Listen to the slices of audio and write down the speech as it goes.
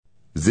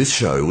This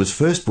show was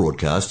first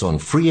broadcast on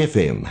Free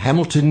FM,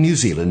 Hamilton, New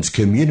Zealand's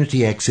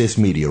community access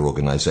media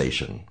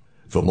organisation.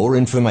 For more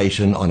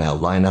information on our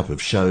lineup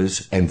of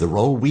shows and the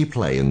role we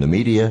play in the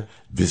media,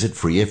 visit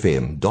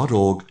freefm.org.nz.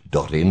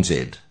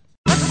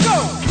 Let's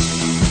go!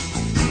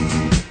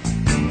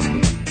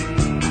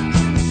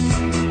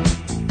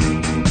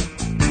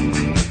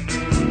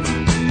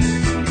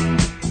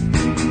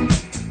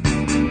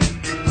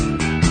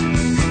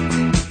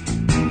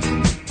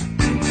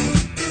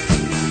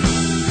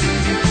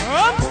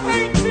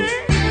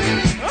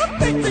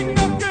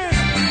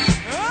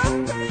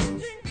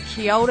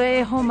 Kia ora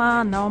e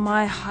homa, nau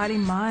mai, haere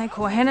mai,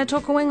 ko hana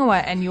toko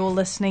ingoa, and you're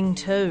listening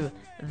to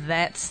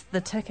That's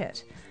the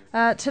Ticket.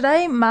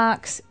 Today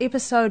marks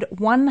episode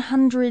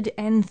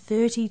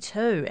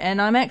 132,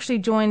 and I'm actually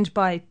joined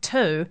by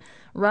two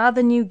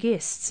rather new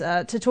guests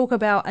to talk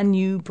about A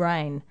New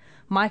Brain.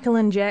 Michael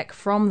and Jack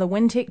from the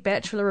WINTEC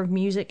Bachelor of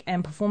Music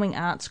and Performing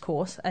Arts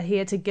course are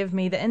here to give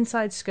me the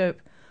inside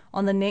scoop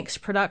on the next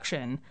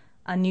production,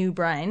 A New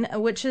Brain,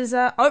 which is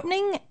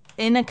opening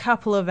in a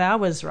couple of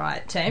hours,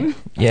 right, team?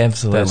 Yeah,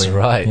 absolutely. That's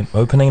right. Yeah,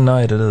 opening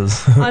night it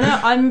is. I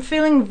know, I'm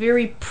feeling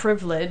very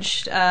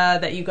privileged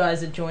that you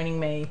guys are joining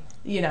me,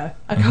 a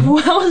couple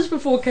hours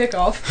before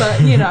kickoff, but,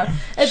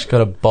 Just got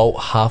to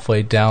bolt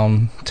halfway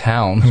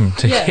downtown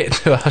to get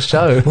to our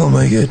show. We'll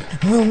make it.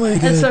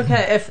 It's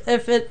okay.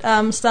 If it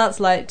starts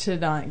late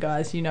tonight,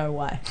 guys, you know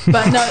why.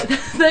 But no,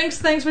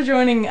 thanks for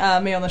joining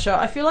me on the show.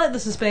 I feel like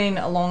this has been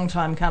a long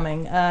time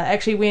coming.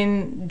 Actually,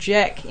 when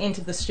Jack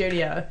entered the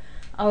studio,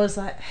 I was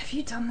like, have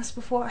you done this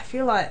before? I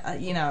feel like,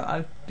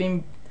 I've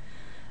been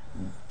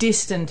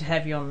destined to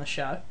have you on the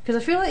show. Because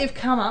I feel like you've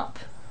come up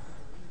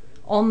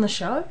on the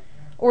show.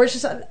 Or it's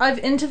just, I've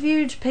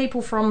interviewed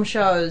people from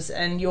shows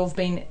and you've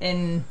been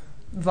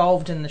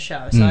involved in the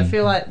show. So I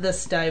feel like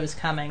this day was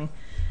coming.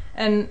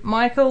 And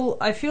Michael,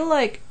 I feel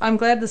like I'm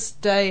glad this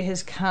day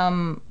has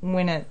come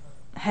when it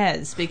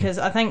has, because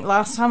I think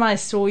last time I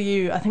saw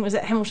you, I think it was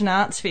at Hamilton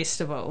Arts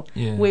Festival,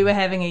 we were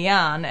having a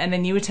yarn, and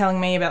then you were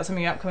telling me about some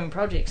of your upcoming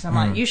projects, and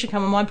I'm like, you should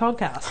come on my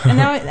podcast.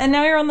 And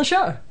now you're on the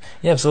show.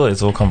 Yeah, absolutely.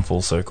 It's all come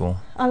full circle.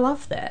 I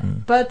love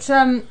that. But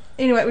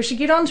anyway, we should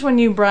get on to A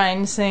New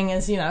Brain, seeing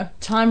as,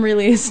 time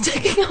really is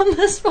ticking on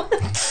this one.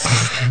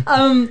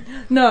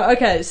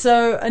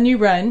 So A New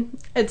Brain,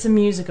 it's a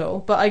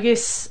musical, but I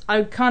guess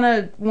I kind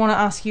of want to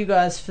ask you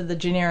guys for the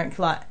generic,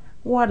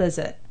 what is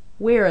it?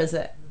 Where is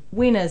it?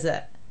 When is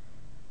it?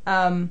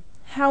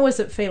 How is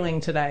it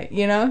feeling today?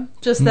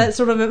 Just that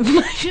sort of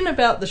information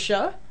about the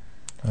show.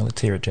 Well,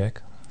 let's hear it,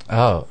 Jack.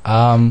 Oh,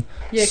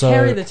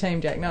 carry the team,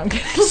 Jack. No, I'm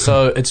kidding.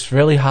 So it's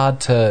really hard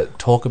to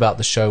talk about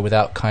the show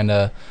without kind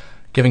of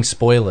giving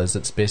spoilers.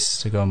 It's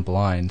best to go in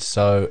blind.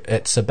 So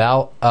it's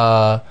about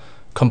a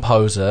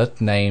composer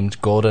named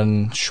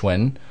Gordon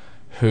Schwinn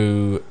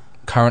who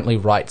currently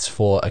writes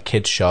for a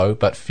kids show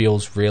but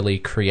feels really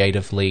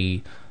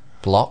creatively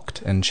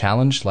blocked and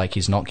challenged, like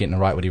he's not getting to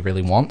write what he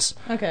really wants.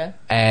 Okay.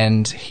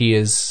 And he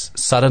is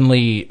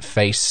suddenly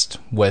faced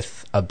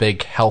with a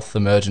big health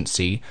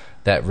emergency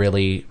that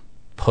really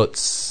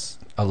puts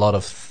a lot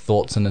of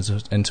thoughts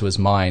into his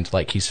mind.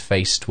 Like he's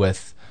faced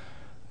with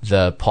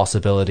the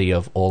possibility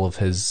of all of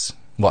his,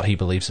 what he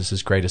believes is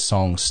his greatest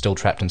songs, still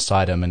trapped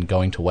inside him and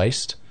going to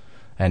waste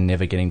and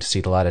never getting to see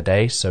the light of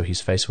day. So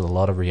he's faced with a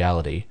lot of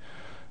reality.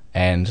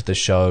 And the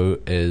show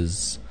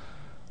is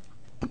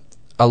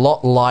a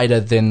lot lighter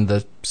than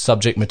the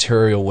subject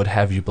material would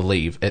have you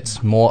believe.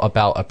 It's more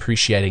about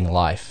appreciating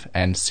life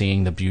and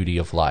seeing the beauty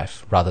of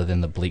life rather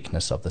than the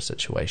bleakness of the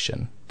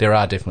situation. There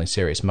are definitely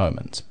serious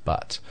moments,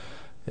 but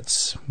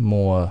it's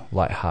more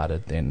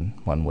lighthearted than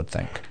one would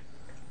think.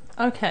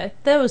 Okay,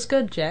 that was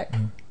good, Jack.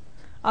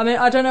 I mean,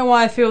 I don't know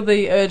why I feel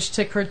the urge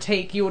to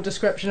critique your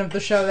description of the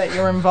show that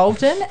you're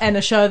involved in and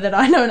a show that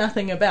I know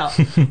nothing about,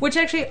 which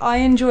actually I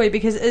enjoy,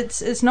 because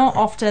it's not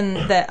often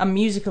that a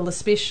musical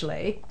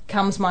especially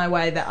comes my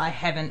way that I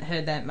haven't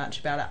heard that much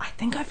about it. I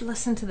think I've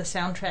listened to the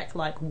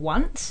soundtrack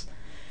once,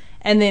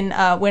 and then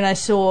when I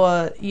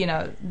saw,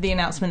 the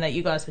announcement that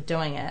you guys were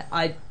doing it,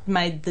 I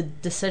made the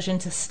decision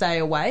to stay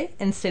away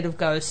instead of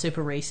go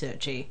super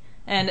researchy.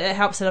 And it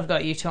helps that I've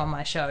got you two on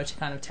my show to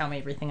kind of tell me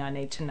everything I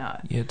need to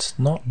know. Yeah, it's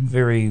not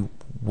very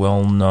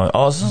well known.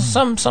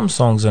 Some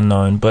songs are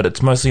known, but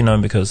it's mostly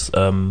known because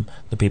the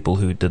people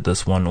who did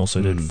this one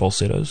also did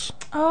falsettos.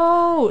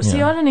 Oh, see,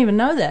 I didn't even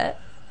know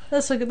that.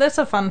 That's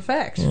a fun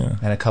fact. Yeah.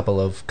 And a couple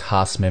of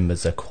cast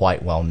members are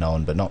quite well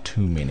known, but not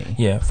too many.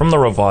 Yeah, from the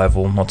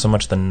revival, not so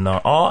much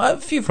the... a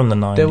few from the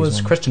 90s. There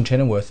was Christian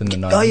Chenoweth in the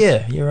 90s. Oh,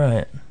 yeah, you're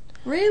right.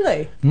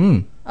 Really?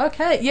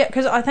 Okay, yeah,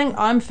 because I think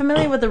I'm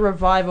familiar with the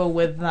revival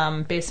with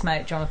best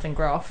mate Jonathan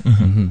Groff,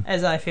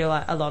 as I feel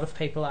like a lot of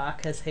people are,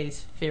 because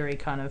he's very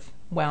kind of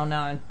well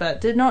known, but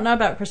did not know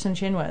about Christian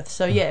Chenoweth.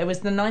 So yeah, it was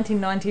the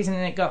 1990s and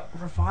then it got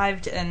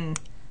revived in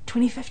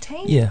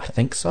 2015? Yeah, I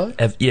think so.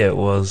 Yeah, it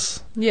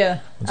was. Yeah.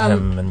 It was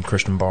him and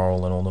Christian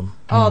Borle and all them.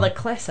 Oh, the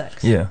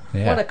classics. Yeah.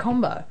 What a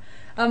combo.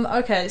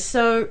 Okay,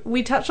 so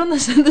we touched on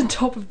this at the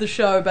top of the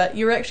show, but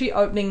you're actually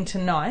opening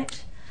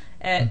tonight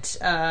at,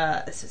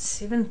 is it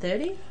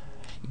 7:30?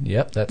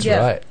 Yep, that's Yeah.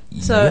 right.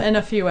 So in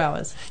a few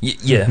hours.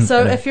 Yeah.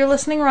 So if you're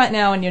listening right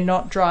now and you're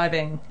not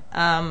driving,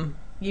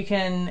 you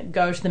can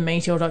go to the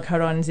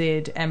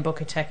meteor.co.nz and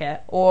book a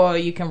ticket, or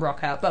you can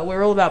rock out. But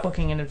we're all about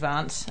booking in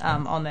advance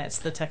on That's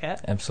the Ticket.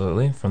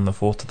 Absolutely, from the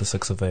 4th to the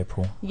 6th of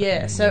April.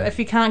 Yeah, so if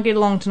you can't get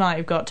along tonight,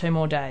 you've got 2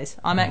 more days.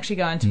 I'm actually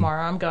going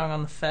tomorrow. I'm going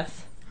on the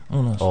 5th.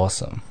 Oh, nice.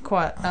 Awesome.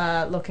 Quite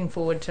looking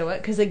forward to it,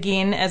 because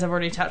again, as I've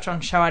already touched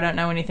on, show I don't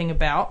know anything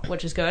about,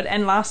 which is good.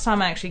 And last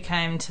time I actually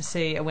came to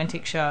see a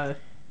WINTEC show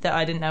that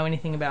I didn't know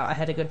anything about, I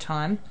had a good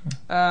time.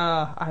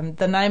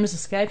 The name is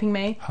escaping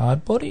me.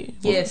 Hard Body?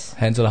 Yes.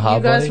 Hands on a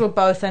Hard You guys Body? were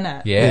both in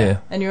it. Yeah.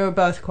 And you were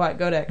both quite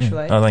good,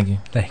 actually. Oh, thank you.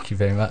 Thank you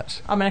very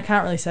much. I mean, I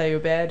can't really say you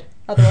were bad.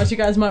 Otherwise, you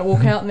guys might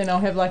walk out and then I'll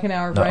have like an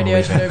hour of No, radio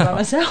I'm to do by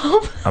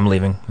myself. I'm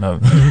leaving. No.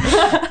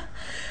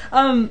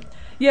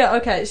 Yeah,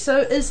 okay. So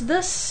is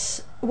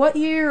this... What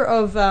year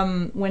of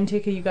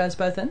WINTEC are you guys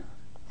both in?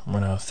 We're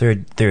in our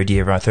third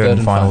year, right? Third Third and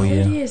and final final.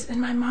 year. Years. In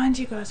my mind,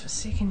 you guys were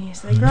second years.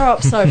 They grow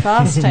up so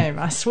fast, team.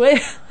 I swear.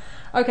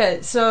 Okay,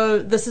 so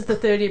this is the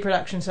third year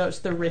production, so it's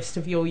the rest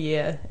of your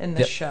year in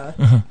this show.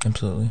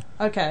 Absolutely.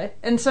 Okay,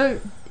 and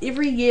so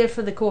every year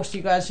for the course,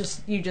 you guys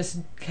just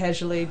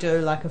casually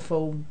do like a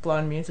full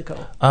blown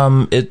musical.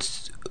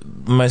 It's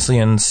mostly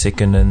in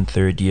second and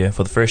third year.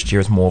 For the first year,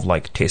 it's more of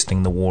like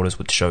testing the waters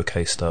with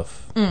showcase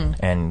stuff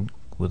and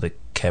with a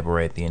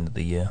cabaret at the end of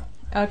the year.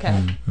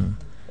 Okay,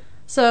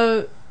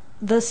 so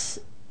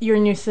you're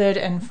in your third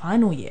and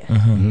final year.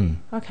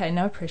 Okay,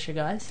 no pressure,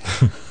 guys.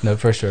 No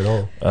pressure at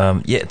all.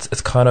 Yeah,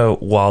 it's kind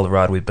of wild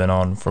ride we've been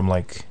on from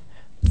like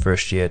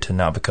first year to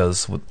now,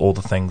 because with all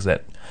the things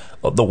that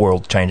the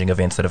world changing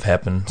events that have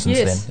happened since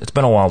Yes. then, it's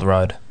been a wild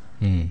ride.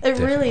 It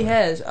really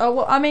has. Oh,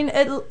 well, I mean,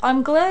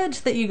 I'm glad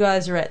that you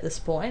guys are at this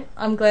point.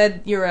 I'm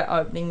glad you're at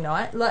opening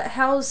night. Like,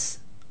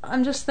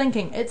 I'm just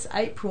thinking, it's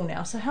April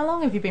now, so how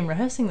long have you been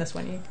rehearsing this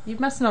one? You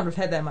must not have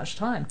had that much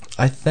time.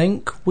 I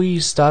think we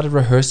started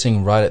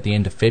rehearsing right at the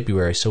end of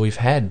February, so we've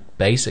had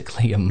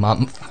basically a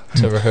month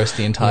to rehearse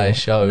the entire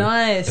show.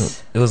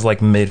 Nice. It was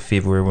like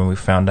mid-February when we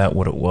found out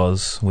what it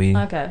was. We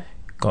Okay.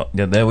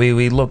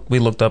 we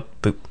looked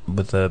up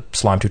with the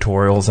slime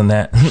tutorials and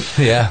that.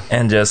 Yeah.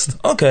 And just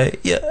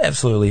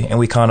absolutely, and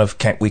we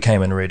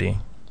came in ready.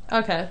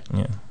 Okay.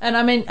 Yeah. And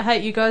I mean, hey,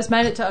 you guys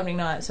made it to opening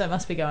night, so it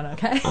must be going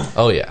okay.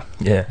 Oh, yeah.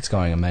 Yeah. It's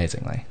going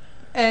amazingly.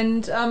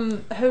 And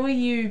who are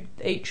you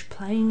each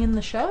playing in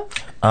the show?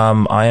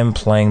 I am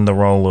playing the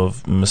role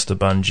of Mr.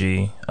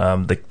 Bungie,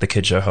 the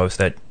kid show host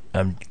that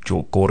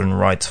Gordon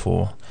writes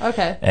for.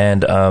 Okay.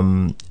 And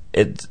our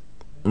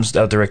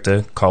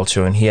director, Carl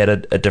Chuen, he had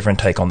a different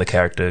take on the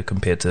character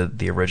compared to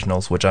the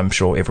originals, which I'm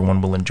sure everyone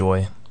will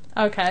enjoy.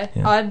 Okay.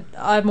 Yeah.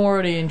 I'm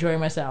already enjoying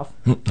myself.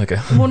 Okay.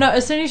 Well, no,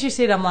 as soon as you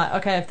said, I'm like,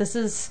 okay, if this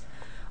is...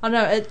 I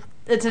don't know,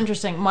 it's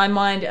interesting. My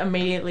mind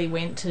immediately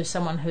went to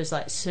someone who's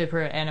like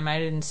super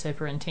animated and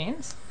super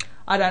intense.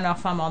 I don't know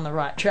if I'm on the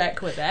right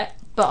track with that,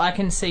 but I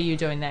can see you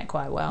doing that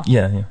quite well.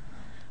 Yeah.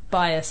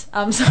 Bias.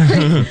 I'm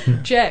sorry.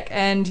 Jack,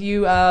 and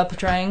you are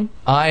portraying...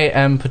 I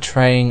am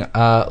portraying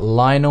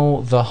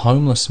Lionel the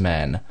homeless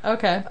man.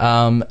 Okay.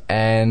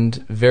 And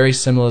very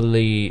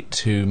similarly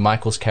to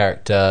Michael's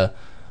character,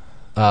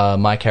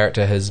 my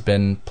character has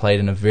been played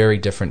in a very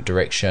different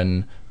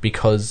direction,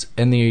 because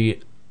in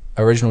the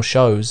original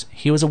shows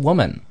he was a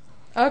woman,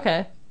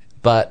 Okay.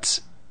 but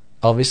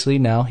obviously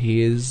now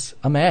he is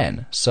a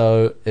man,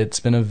 so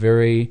it's been a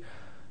very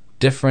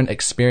different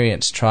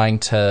experience trying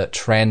to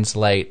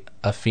translate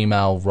a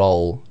female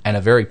role, and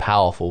a very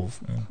powerful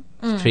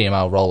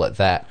female role at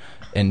that,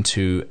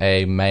 into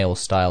a male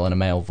style and a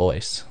male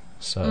voice.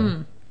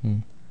 So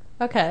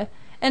Okay.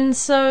 And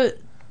so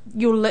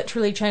you're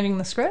literally changing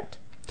the script,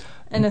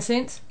 in a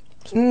sense?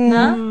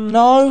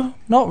 No,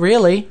 not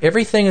really.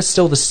 Everything is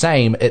still the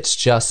same. It's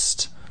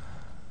just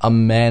a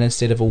man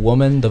instead of a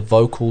woman. The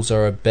vocals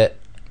are a bit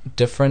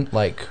different.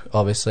 Like,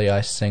 obviously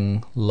I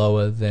sing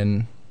lower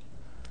than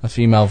a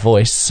female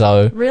voice,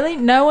 so Really?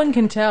 No one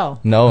can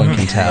tell. no one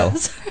can tell.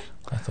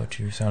 I thought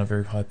you sounded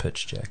very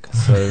high-pitched, Jack.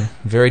 So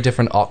very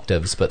different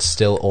octaves, but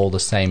still all the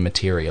same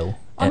material.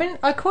 I mean,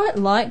 I quite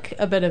like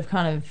a bit of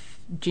kind of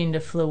gender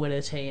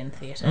fluidity in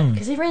theatre.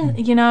 Because everyone,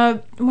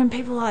 when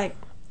people are like,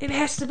 it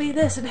has to be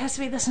this, and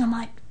I'm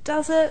like,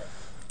 does it?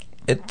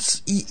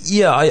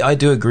 I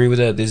do agree with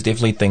that. There's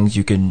definitely things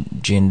you can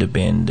gender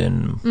bend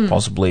and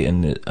possibly,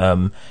 and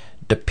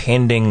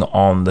depending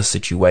on the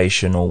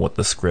situation or what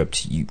the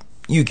script,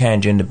 you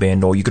can gender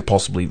bend, or you could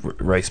possibly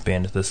race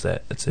bend, this,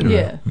 that, etc.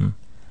 Yeah.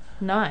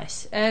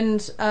 Nice.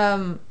 And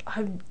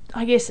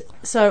I guess,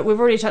 so we've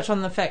already touched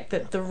on the fact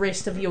that the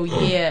rest of your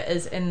year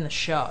is in the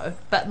show,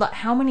 but like,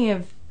 how many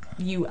of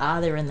you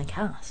are there in the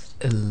cast?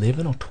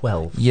 11 or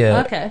 12.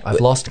 Yeah. Okay. I've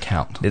lost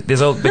count.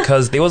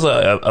 Because there was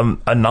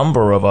a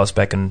number of us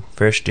back in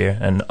first year,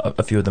 and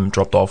a few of them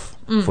dropped off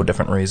for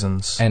different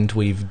reasons. And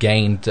we've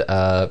gained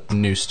a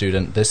new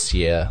student this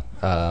year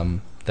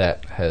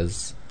that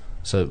has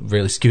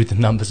really skewed the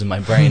numbers in my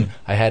brain.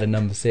 I had a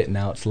number set,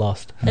 now it's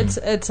lost.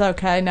 It's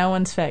okay. No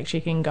one's fact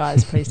checking,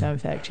 guys. Please don't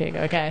fact check.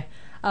 Okay.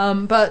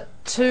 But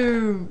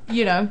to,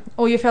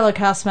 all your fellow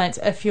castmates,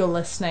 if you're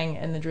listening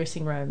in the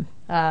dressing room,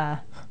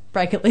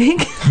 break a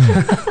leg.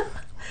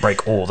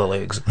 Break all the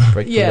legs.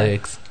 Break the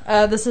legs.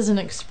 This is an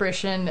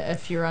expression.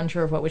 If you're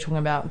unsure of what we're talking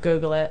about,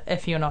 Google it.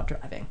 If you're not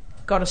driving,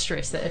 gotta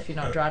stress that if you're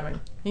not driving.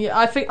 Yeah,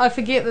 I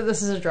forget that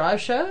this is a drive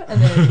show,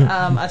 and then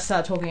I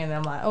start talking, and then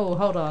I'm like, oh,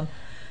 hold on,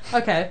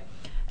 okay.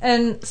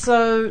 And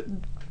so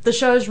the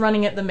show's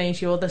running at the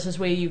Meteor. This is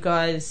where you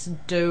guys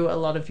do a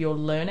lot of your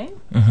learning.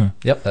 Mm-hmm.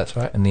 Yep, that's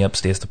right. In the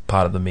upstairs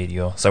part of the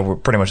Meteor, so we're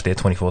pretty much there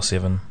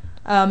 24/7.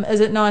 Is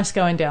it nice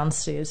going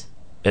downstairs?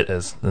 It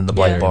is in the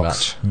black Very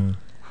box. much.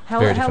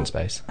 Very different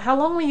space. How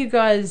long were you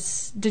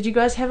guys? Did you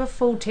guys have a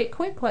full tech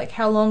week? Like,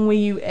 how long were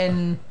you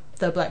in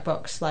the black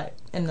box, like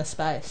in the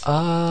space?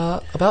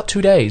 About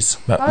 2 days.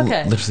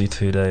 Okay. Literally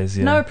 2 days.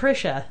 Yeah. No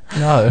pressure.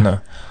 No.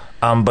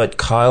 But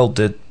Kyle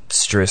did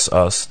stress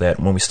us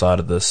that when we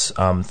started this,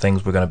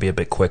 things were going to be a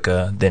bit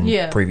quicker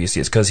than previous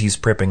years because he's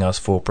prepping us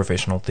for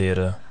professional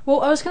theatre.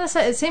 Well, I was going to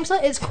say, it seems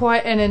like it's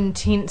quite an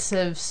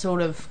intensive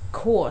sort of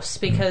course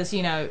because,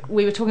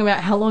 we were talking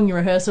about how long your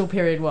rehearsal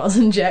period was,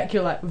 and Jack,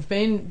 you're like, we've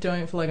been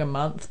doing it for like a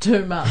month,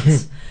 2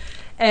 months.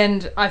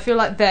 And I feel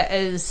like that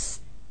is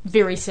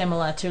very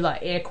similar to, like,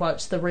 air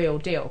quotes, the real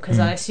deal, because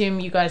I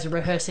assume you guys are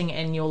rehearsing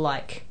in your,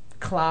 like,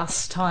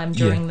 class time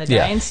during the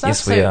day and stuff. Yes,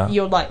 so we are.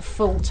 You're like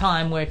full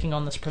time working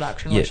on this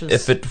production, which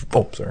is...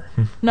 sorry.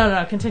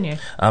 No, continue.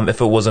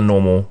 If it was a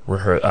normal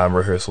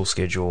rehearsal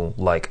schedule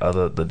like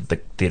the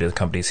theatre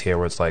companies here,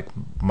 where it's like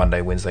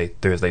Monday, Wednesday,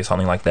 Thursday,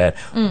 something like that,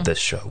 this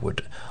show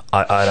would...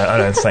 I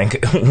don't think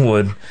it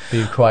would... Are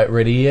you quite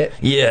ready yet?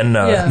 Yeah,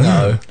 no.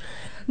 No.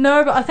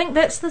 No, but I think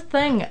that's the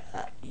thing.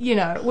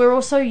 We're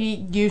also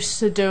used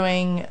to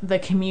doing the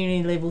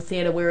community level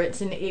theatre where it's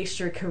an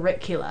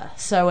extracurricular.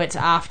 So it's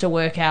after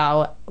work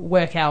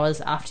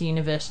hours, after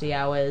university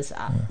hours,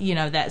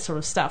 that sort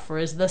of stuff.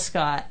 Whereas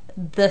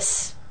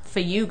this for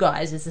you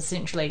guys is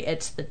essentially,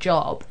 it's the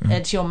job.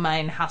 It's your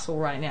main hustle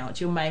right now.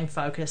 It's your main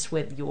focus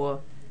with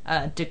your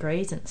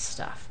degrees and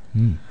stuff.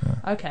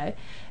 Okay.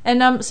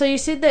 And so you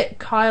said that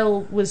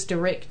Kyle was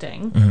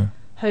directing.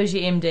 Who's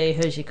your MD?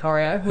 Who's your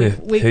choreo?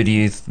 Who do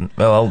you...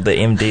 well, the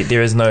MD...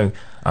 There is no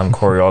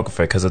choreographer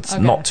because it's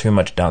not too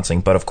much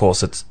dancing, but of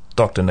course it's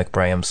Dr. Nick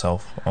Bray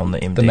himself on the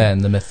MD. The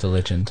man, the myth, the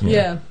legend.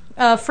 Yeah.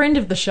 Friend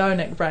of the show,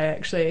 Nick Bray,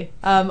 actually.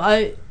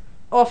 I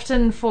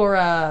often,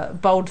 for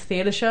bold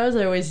theatre shows,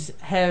 I always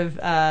have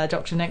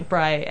Dr. Nick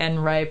Bray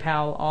and Ray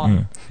Powell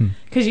on.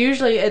 Because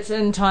usually it's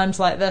in times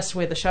like this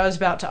where the show's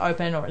about to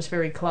open or it's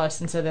very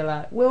close, and so they're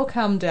like, we'll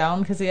come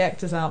down because the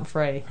actors aren't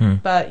free.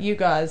 But you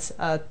guys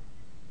are...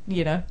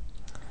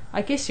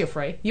 I guess you're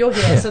free. You're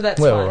here, so that's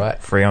We're fine. all right.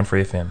 Free on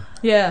Free FM.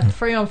 Yeah,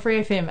 free on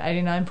Free FM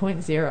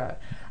 89.0.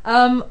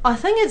 I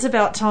think it's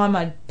about time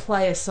I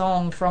play a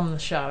song from the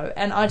show,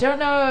 and I don't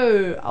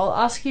know, I'll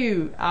ask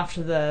you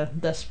after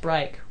this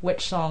break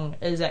which song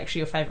is actually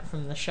your favourite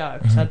from the show,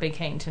 because I'd be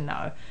keen to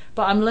know.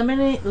 But I'm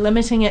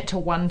limiting it to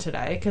one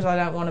today, because I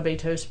don't want to be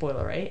too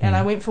spoilery, and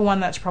I went for one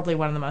that's probably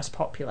one of the most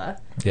popular.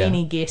 Yeah.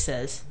 Any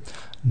guesses?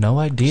 No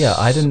idea.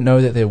 I didn't know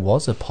that there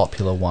was a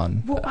popular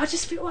one. Well, I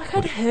just feel like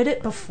I'd heard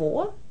it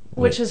before,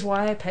 which is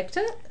why I picked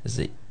it. Is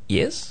it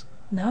Yes?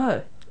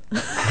 No.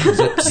 Is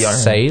it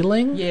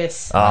Sailing?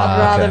 Yes. Ah, I'd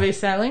rather okay. be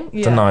sailing.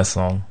 It's a nice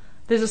song.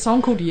 There's a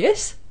song called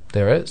Yes?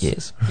 There is.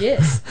 Yes.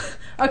 Yes.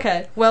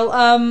 Okay. Well,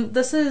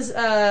 this is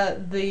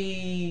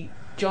the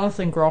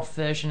Jonathan Groff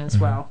version as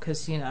well,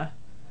 because,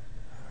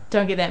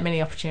 don't get that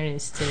many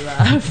opportunities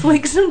to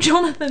flex some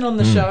Jonathan on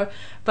the show.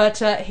 But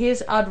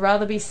here's I'd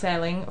Rather Be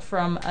Sailing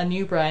from A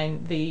New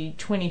Brain, the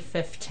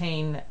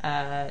 2015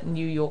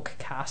 New York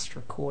cast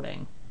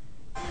recording.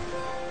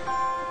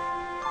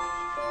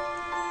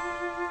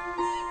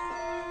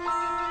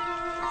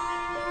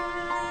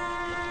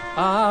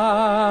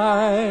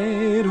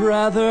 I'd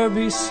rather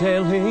be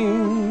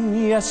sailing,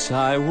 yes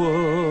I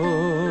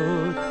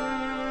would,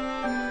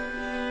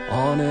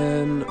 on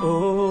an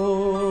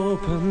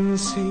open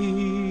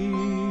sea.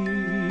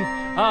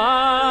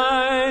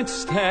 I'd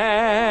stand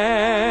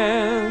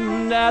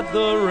at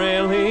the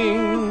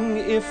railing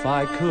if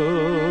I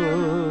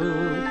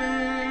could,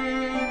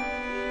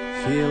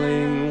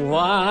 feeling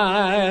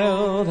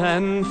wild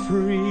and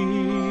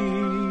free.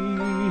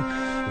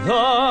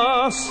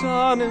 The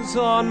sun is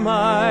on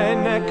my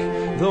neck,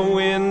 the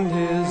wind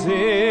is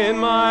in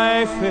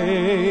my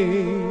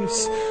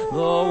face, the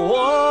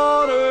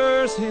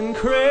water's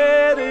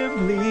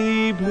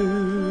incredibly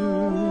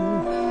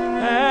blue,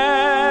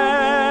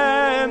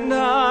 and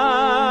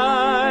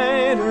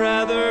I'd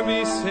rather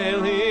be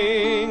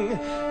sailing.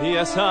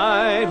 Yes,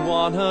 I'd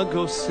wanna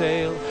go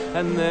sail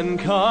and then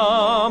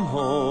come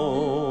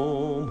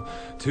home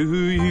to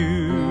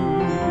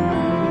you.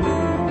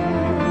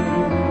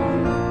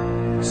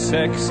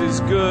 Sex is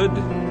good,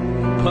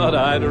 but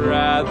I'd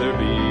rather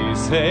be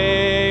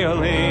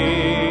sailing.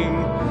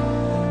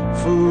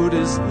 Food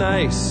is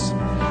nice,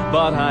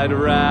 but I'd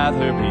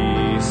rather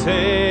be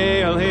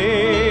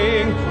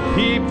sailing.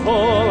 People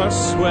are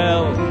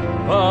swell,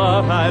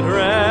 but I'd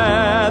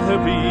rather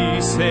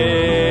be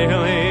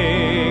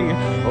sailing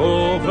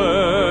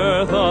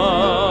over the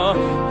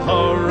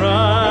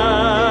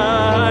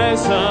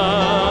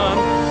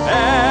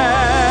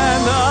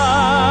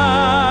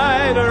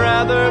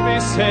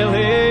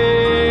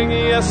sailing,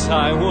 yes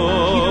I would.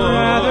 He'd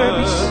rather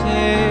be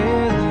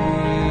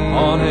sailing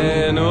on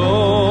an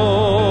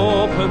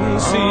open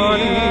sea.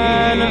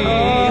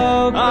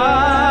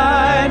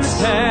 I'd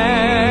stand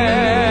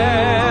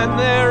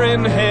there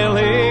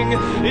inhaling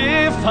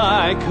if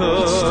I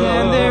could.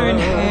 stand there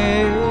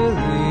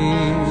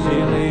inhaling,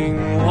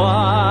 feeling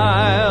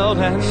wild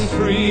and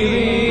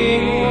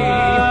free.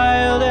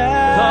 wild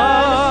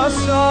The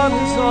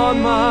sun's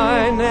on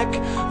my neck,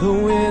 the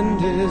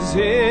wind is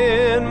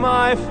in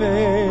my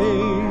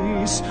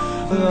face.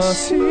 The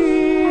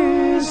sea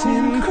is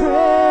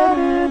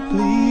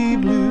incredibly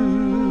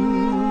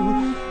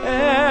blue,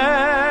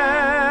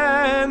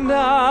 and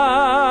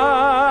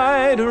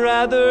I'd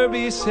rather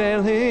be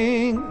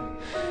sailing.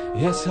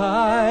 Yes,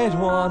 I'd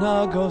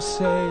wanna go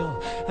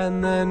sail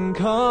and then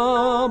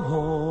come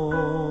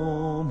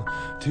home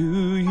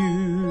to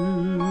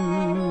you.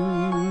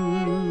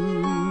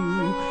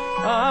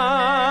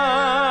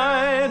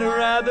 I'd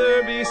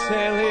rather be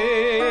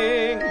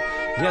sailing.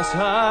 Yes,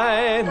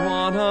 I'd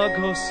wanna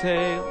go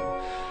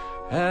sail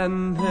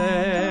and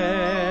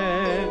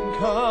then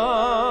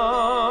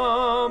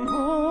come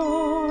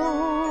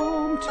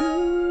home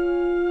to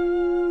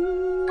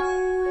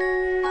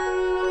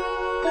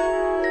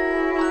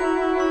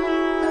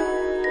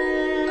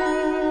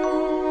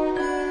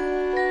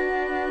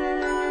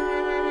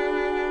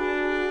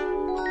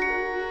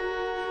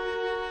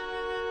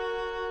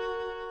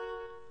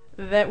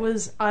That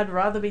was I'd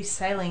Rather Be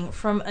Sailing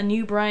from A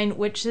New Brain,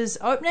 which is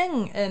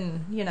opening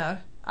in,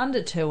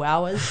 under 2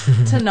 hours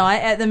tonight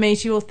at the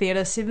Meteor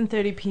Theatre,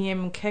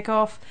 7:30pm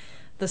kickoff.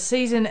 The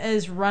season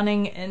is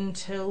running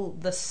until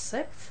the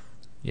 6th?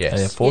 Yes.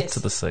 Yeah, 4th Yes. to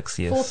the 6th,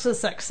 yes. 4th to the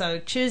 6th, so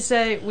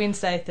Tuesday,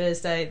 Wednesday,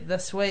 Thursday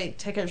this week.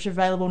 Tickets are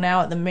available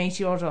now at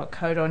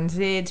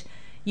themeteor.co.nz.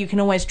 You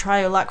can always try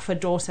your luck for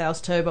door sales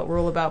too, but we're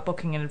all about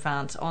booking in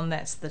advance on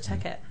That's the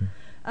Ticket.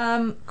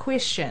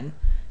 Question.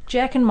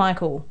 Jack and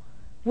Michael,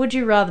 would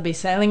you rather be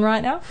sailing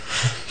right now?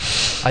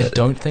 I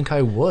don't think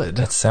I would.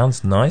 That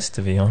sounds nice,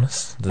 to be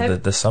honest.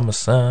 The summer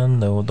sun,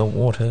 the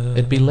water.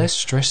 It'd be less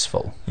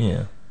stressful.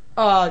 Yeah.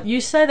 Oh,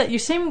 you say that. You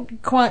seem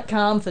quite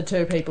calm for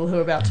two people who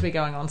are about to be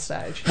going on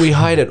stage. We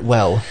hide it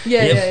well.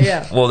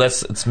 Yeah. Well,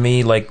 it's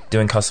me, like,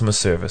 doing customer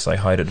service. I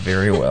hide it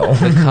very well.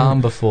 The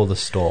calm before the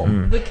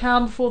storm. The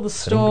calm before the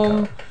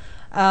storm.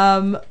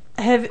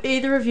 Have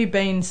either of you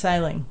been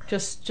sailing?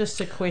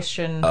 Just a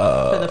question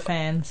for the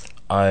fans.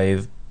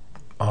 I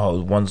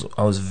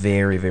was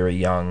very, very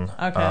young.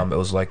 Okay. It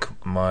was like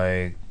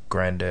my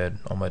granddad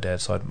on my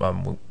dad's side.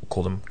 We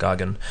called him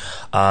Gargan.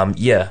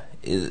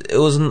 It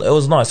was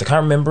nice. I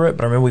can't remember it,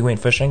 but I remember we went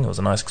fishing. It was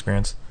a nice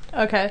experience.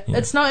 Okay. Yeah.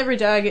 It's not every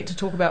day I get to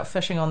talk about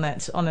fishing on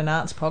an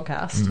arts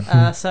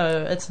podcast,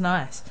 so it's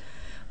nice.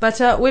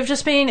 But we've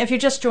just been, if you're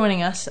just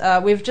joining us,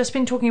 we've just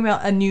been talking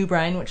about A New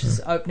Brain, which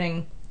is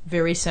opening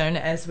very soon,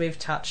 as we've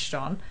touched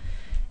on.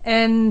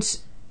 And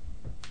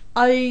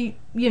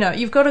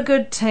you've got a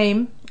good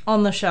team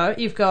on the show.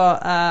 You've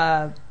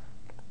got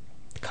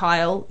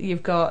Kyle,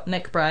 you've got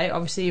Nick Bray,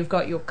 obviously you've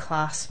got your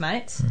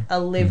classmates,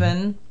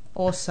 11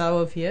 or so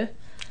of you,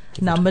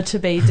 number to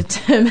be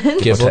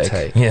determined. Give or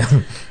take.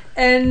 Yeah.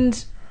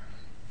 And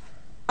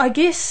I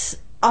guess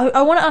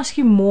I want to ask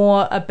you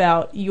more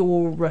about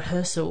your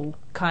rehearsal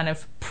kind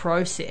of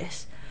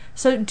process.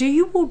 So do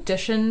you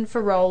audition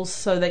for roles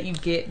so that you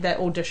get that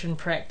audition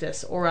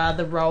practice, or are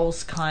the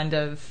roles kind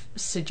of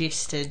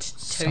suggested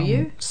to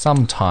you?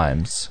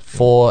 Sometimes.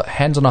 For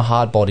Hands on a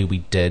Hard Body we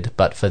did,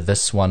 but for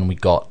this one we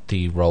got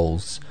the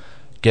roles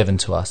given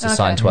to us,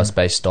 assigned to us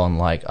based on,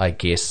 like, I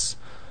guess,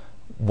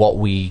 what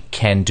we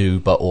can do,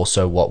 but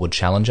also what would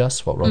challenge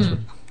us, what roles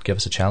would give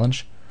us a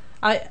challenge.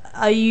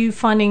 Are you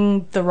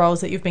finding the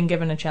roles that you've been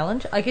given a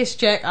challenge? I guess,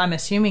 Jack, I'm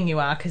assuming you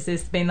are, because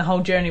there's been the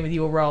whole journey with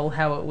your role,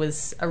 how it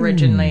was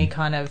originally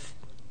kind of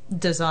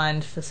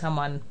designed for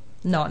someone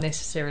not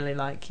necessarily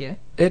like you.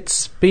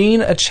 It's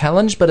been a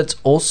challenge, but it's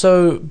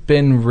also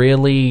been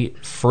really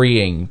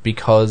freeing,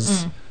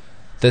 because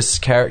this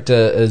character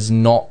is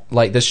not,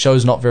 like, this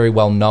show's not very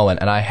well known,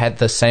 and I had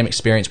the same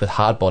experience with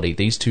Hard Body.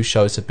 These two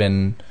shows have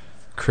been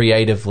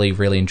creatively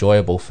really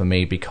enjoyable for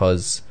me,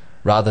 because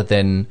rather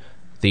than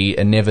the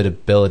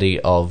inevitability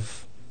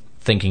of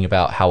thinking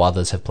about how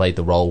others have played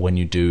the role when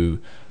you do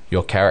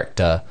your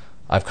character,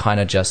 I've kind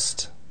of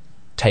just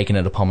taken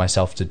it upon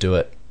myself to do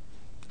it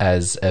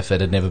as if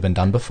it had never been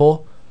done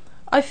before.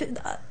 I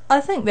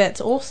think that's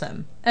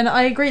awesome, and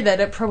I agree that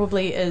it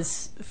probably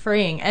is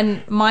freeing.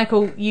 And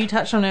Michael, you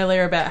touched on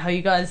earlier about how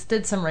you guys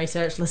did some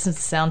research, listened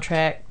to the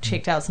soundtrack,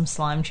 checked out some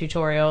slime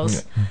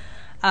tutorials.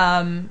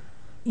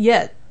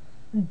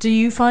 Do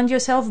you find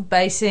yourself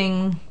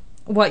basing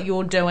what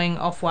you're doing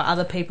off what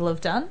other people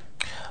have done?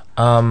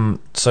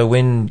 So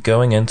when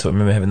going into it, I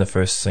remember having the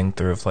first sing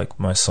through of, like,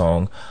 my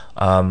song,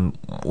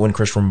 when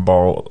Christian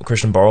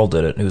Borle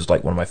did it, who was,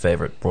 like, one of my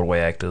favorite Broadway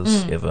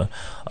actors ever.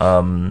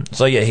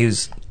 He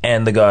was,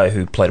 and the guy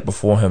who played it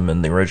before him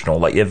in the original,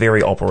 like,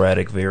 very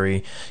operatic,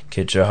 very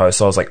kid show host.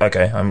 So I was like,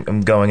 okay,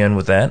 I'm going in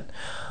with that,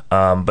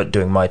 but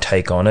doing my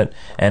take on it.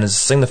 And as I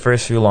sing the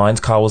first few lines,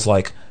 Carl was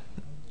like,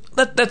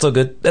 that's all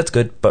good. That's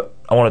good, but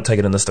I want to take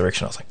it in this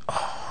direction. I was like,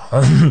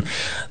 oh,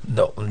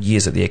 no,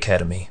 years at the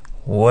academy.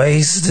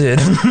 Wasted.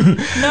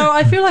 No,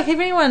 I feel like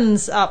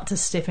everyone's up to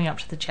stepping up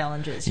to the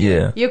challenges.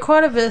 Yeah. You're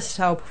quite a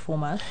versatile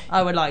performer,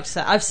 I would like to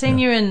say. I've seen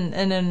you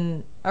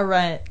in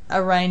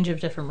a range of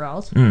different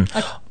roles.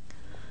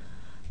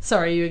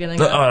 Sorry, you were going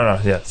to go. No.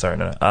 Yeah, sorry,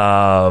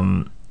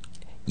 no.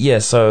 Yeah,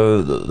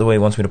 so the way he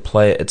wants me to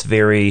play it, it's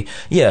very,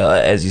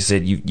 as you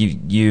said,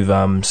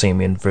 you've seen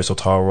me in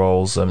versatile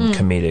roles,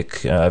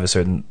 comedic, I have a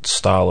certain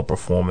style of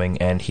performing,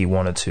 and he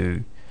wanted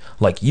to,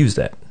 use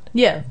that.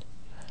 Yeah.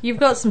 You've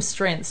got some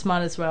strengths,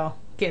 might as well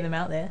get them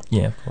out there.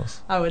 Yeah, of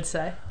course. I would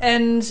say.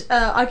 And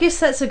I guess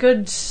that's a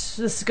good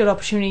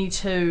opportunity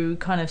to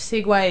kind of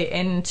segue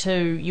into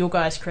your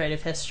guys'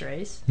 creative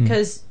histories,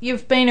 because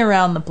you've been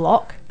around the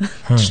block.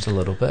 Just a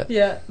little bit.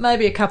 Yeah,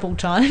 maybe a couple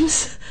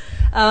times.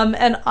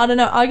 And I don't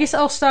know, I guess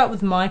I'll start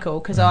with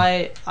Michael, because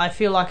I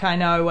feel like I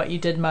know what you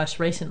did most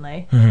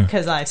recently,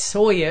 because I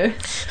saw you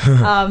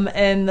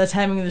in The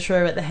Taming of the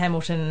Shrew at the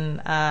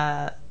Hamilton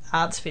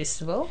Arts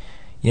Festival.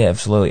 Yeah,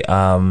 absolutely.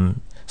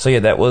 So yeah,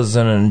 that was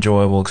an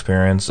enjoyable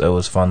experience. It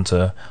was fun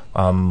to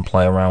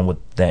play around with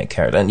that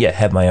character and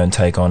have my own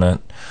take on it.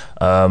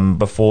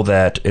 Before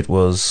that, it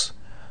was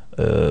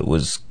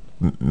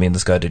me and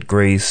this guy did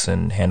Grease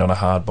and Hand on a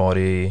Hard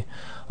Body,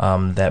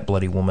 That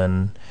Bloody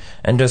Woman,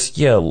 and just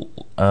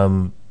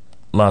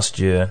last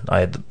year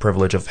I had the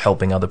privilege of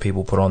helping other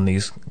people put on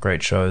these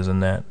great shows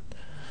and that,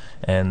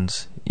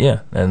 and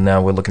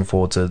now we're looking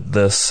forward to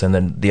this and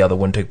then the other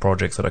WINTEC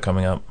projects that are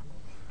coming up.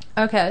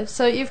 Okay,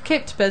 so you've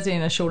kept busy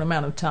in a short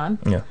amount of time.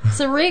 Yeah.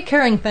 It's a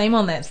recurring theme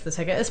on That's the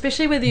Ticket,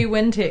 especially with you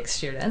WINTEC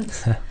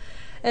students.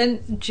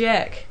 And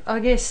Jack, I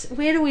guess,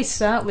 where do we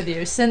start with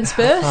you? Since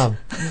birth?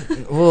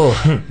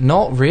 Well,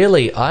 not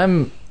really.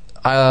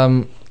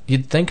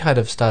 You'd think I'd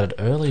have started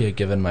earlier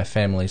given my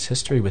family's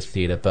history with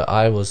theatre, but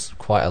I was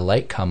quite a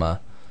latecomer.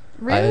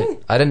 Really?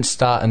 I didn't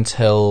start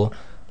until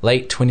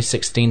late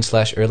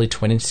 2016/early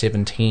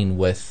 2017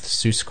 with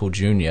Seussical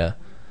Junior.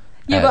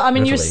 Yeah, but I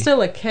mean, Rivoli. you're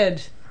still a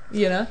kid,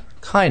 you know?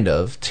 Kind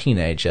of.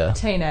 Teenager.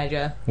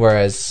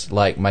 Whereas,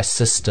 my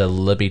sister,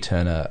 Libby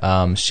Turner,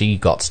 she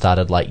got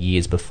started,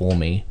 years before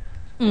me.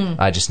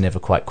 I just never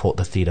quite caught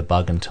the theatre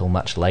bug until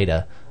much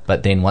later.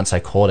 But then once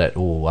I caught it,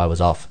 I was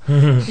off.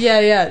 Yeah,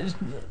 it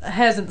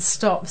hasn't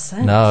stopped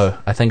since. No,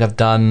 I think I've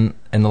done,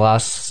 in the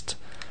last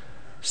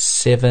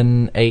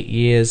 7-8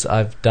 years,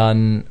 I've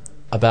done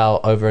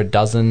about over a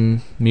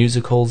dozen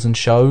musicals and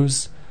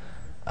shows.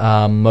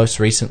 Most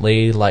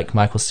recently, like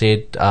Michael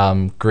said,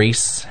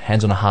 Grease,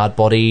 Hands on a Hard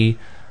Body,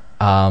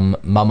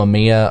 Mamma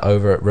Mia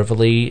over at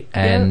Rivoli,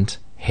 and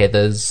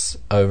Heathers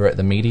over at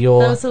the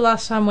Meteor. That was the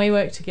last time we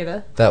worked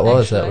together. That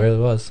really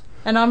was.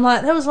 And I'm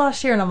like, that was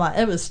last year, and I'm like,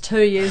 it was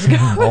 2 years ago.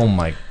 Oh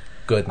my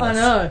goodness. I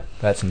know.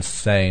 That's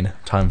insane.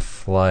 Time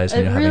flies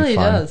when you're having fun. It really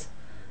does.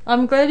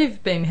 I'm glad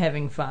you've been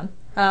having fun.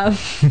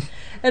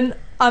 And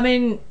I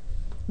mean,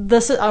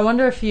 I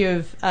wonder if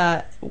you've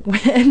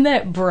in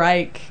that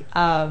break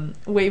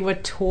we were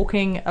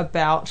talking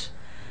about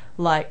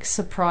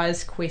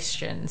surprise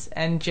questions,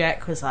 and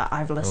Jack was like,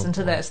 I've listened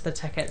to That's the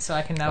Ticket, so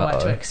I can know what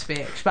to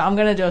expect, but I'm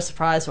going to do a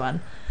surprise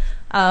one.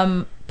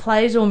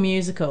 Plays or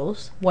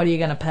musicals, what are you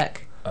going to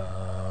pick?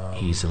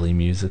 Easily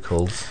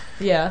musicals.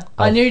 Yeah,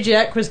 I knew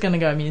Jack was going to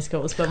go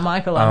musicals, but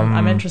Michael,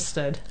 I'm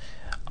interested.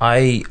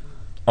 I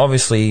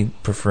obviously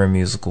prefer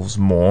musicals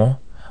more,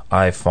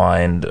 I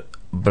find,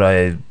 but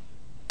I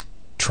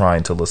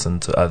trying to listen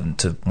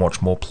to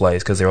watch more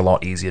plays because they're a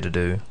lot easier to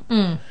do.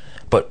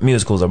 But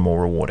musicals are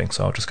more rewarding,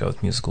 so I'll just go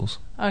with musicals.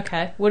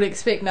 Okay, would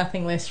expect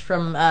nothing less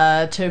from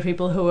two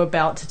people who are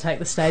about to take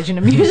the stage in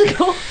a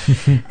musical.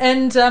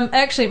 And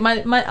actually,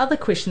 my other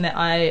question that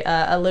I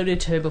alluded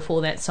to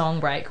before that song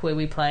break, where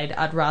we played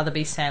 "I'd Rather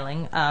Be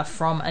Sailing"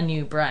 from A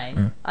New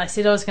Brain, I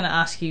said I was going to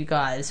ask you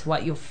guys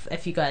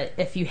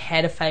if you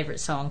had a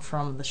favourite song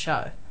from the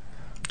show.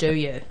 Do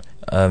you?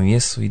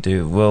 Yes, we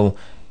do. Well,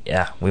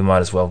 yeah, we might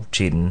as well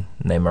cheat and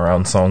name our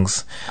own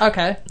songs.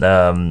 Okay.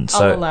 So,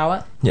 I'll allow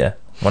it. Yeah.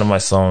 One of my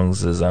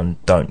songs is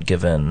Don't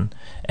Give In,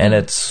 and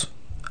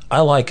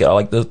I like it. I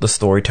like the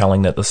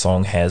storytelling that the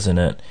song has in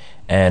it,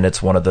 and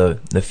it's one of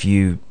the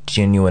few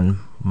genuine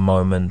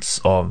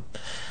moments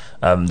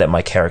that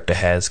my character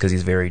has, because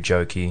he's very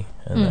jokey.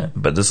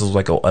 But this is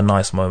a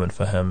nice moment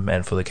for him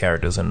and for the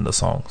characters in the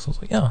song. So I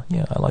was like,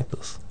 yeah, I like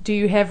this. Do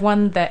you have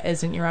one that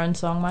isn't your own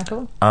song,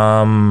 Michael?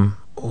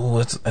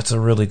 It's a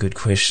really good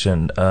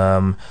question.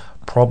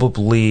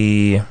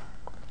 Probably.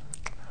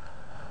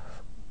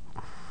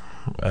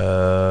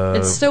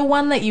 It's still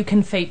one that you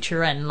can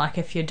feature in,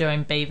 if you're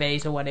doing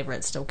BVs or whatever,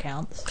 it still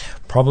counts.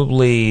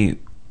 Probably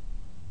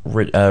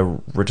Rich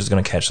is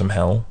Gonna Catch Some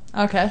Hell.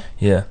 Okay.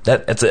 Yeah,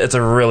 it's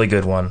a really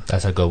good one.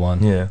 That's a good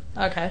one. Yeah.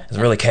 Okay. It's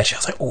really catchy. I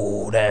was like,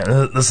 oh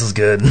damn, this is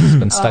good. It's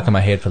been stuck in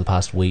my head for the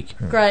past week.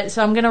 Great.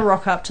 So I'm going to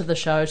rock up to the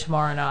show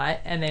tomorrow night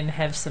and then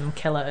have some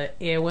killer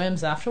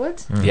earworms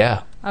afterwards.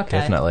 Yeah. Okay.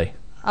 Definitely.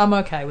 I'm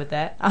okay with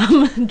that.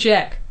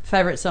 Jack,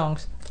 favourite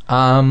songs?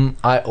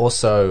 I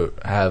also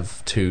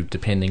have two,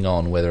 depending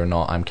on whether or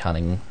not I'm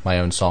counting my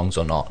own songs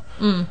or not.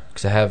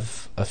 Because I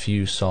have a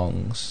few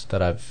songs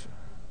that I've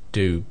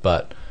do,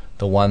 but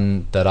the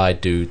one that I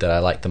do that I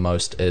like the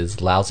most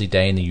is Lousy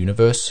Day in the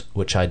Universe,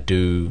 which I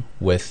do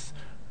with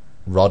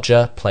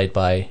Roger, played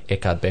by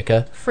Eckhard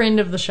Becker. Friend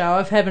of the show.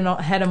 I've had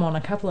him on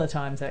a couple of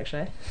times,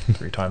 actually.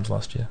 3 times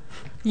last year.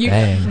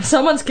 Dang.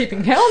 Someone's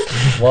keeping count.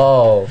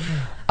 Whoa.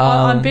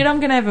 I bet I'm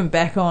going to have him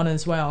back on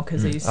as well,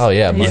 because he's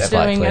most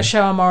doing likely. a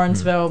show in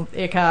Morrinsville.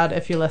 Eckhard,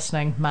 if you're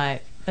listening,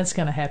 mate, it's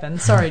going to happen.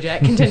 Sorry,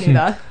 Jack. Continue,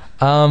 though.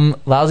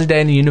 Lousy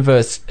Day in the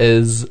Universe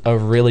is a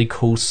really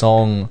cool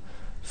song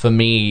for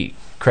me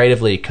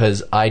creatively,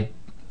 because I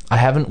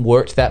haven't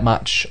worked that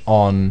much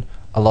on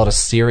a lot of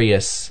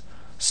serious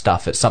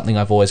stuff. It's something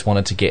I've always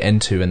wanted to get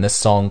into, and this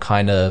song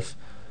kind of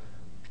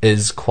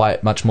is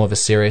quite much more of a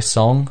serious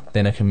song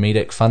than a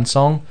comedic fun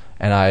song,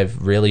 and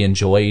I've really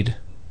enjoyed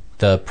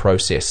the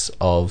process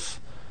of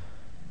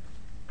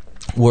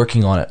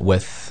working on it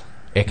with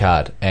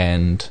Eckhard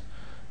and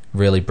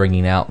really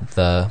bringing out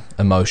the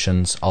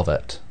emotions of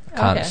it.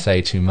 Can't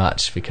say too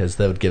much because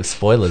that would give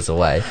spoilers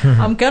away.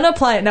 I'm gonna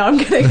play it. No, I'm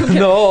kidding.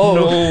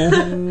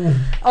 No.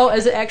 Oh,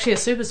 is it actually a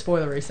super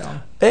spoilery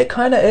song? It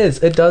kind of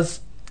is. It does,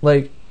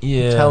 tell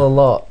a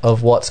lot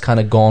of what's kind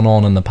of gone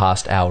on in the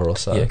past hour or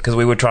so. Yeah, because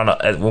we were trying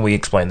to, when we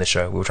explained the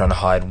show, we were trying to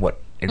hide what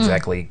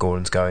exactly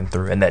Gordon's going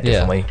through, and that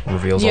definitely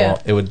reveals a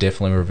lot. It would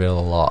definitely reveal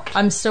a lot.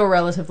 I'm still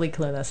relatively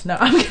clueless. No,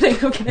 I'm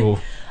kidding. Ooh.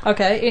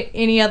 Okay,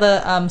 any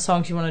other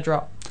songs you want to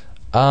drop?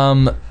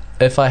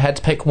 If I had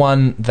to pick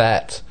one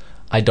that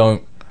I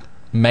don't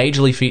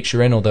majorly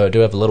feature in, although I do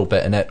have a little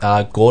bit in it,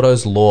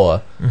 Gordo's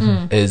Law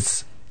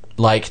is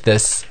like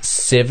this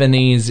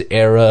 70s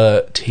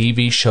era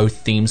TV show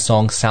theme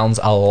song. Sounds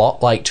a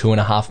lot like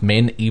 2.5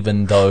 Men,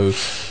 even though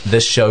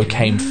this show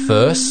came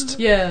first.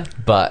 Yeah.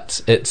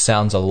 But it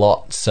sounds a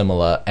lot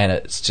similar, and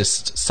it's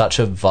just such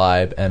a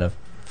vibe and a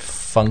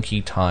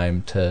funky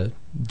time to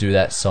do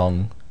that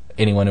song.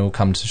 Anyone who will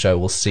come to the show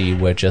will see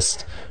we're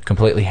just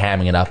completely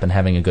hamming it up and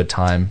having a good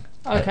time.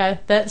 Okay,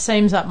 that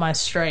seems up my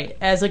street.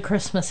 As a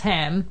Christmas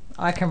ham,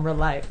 I can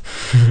relate.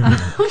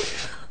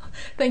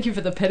 Thank you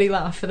for the pity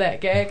laugh for that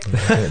gag.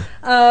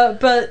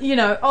 But,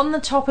 on the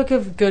topic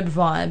of good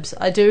vibes,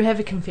 I do have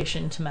a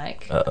confession to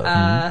make.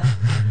 Why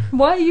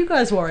are you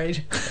guys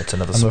worried? It's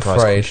another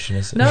surprise question,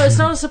 isn't it? No, it's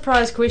not a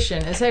surprise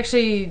question. It's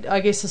actually,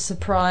 I guess, a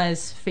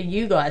surprise for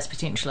you guys,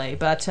 potentially.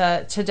 But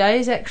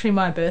today's actually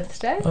my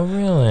birthday. Oh,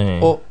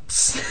 really?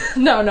 Oops.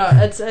 No,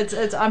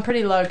 it's I'm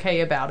pretty low-key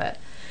about it.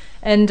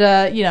 And,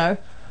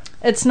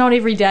 it's not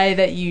every day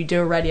that you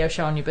do a radio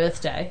show on your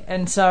birthday.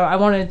 And so I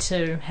wanted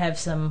to have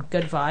some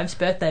good vibes,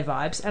 birthday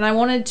vibes. And I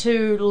wanted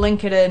to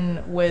link it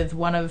in with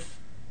one of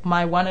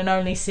my one and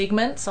only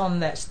segments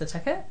on That's the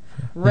Ticket.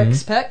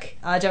 Rick's Pick.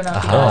 I don't know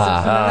if you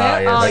guys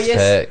are familiar.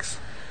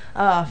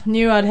 Yes.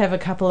 Knew I'd have a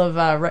couple of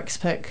Rick's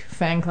Pick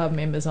fan club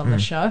members on the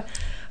show.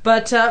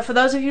 But for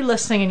those of you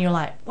listening and you're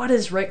like, what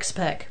is Rick's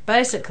Pick?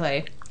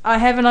 Basically, I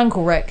have an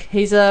Uncle Rick.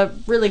 He's a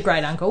really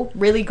great uncle,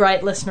 really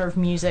great listener of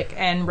music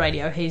and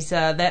radio. He's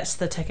That's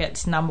the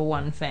Ticket's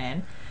 #1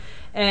 fan.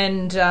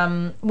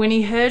 And when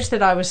he heard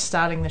that I was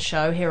starting the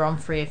show here on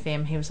Free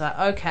FM, he was like,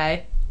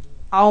 okay,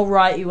 I'll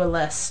write you a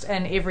list,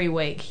 and every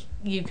week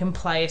you can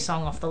play a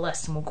song off the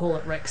list and we'll call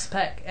it Rick's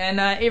Pick.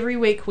 And every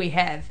week we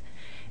have.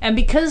 And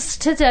because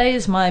today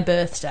is my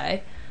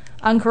birthday,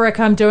 Uncle Rick,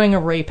 I'm doing a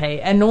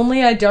repeat, and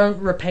normally I don't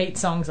repeat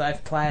songs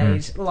I've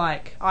played.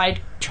 I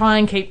try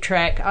and keep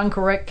track.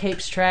 Uncle Rick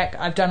keeps track.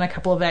 I've done a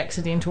couple of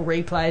accidental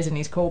replays and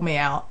he's called me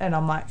out, and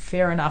I'm like,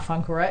 fair enough,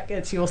 Uncle Rick,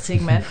 it's your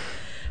segment.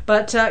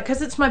 But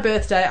because it's my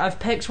birthday, I've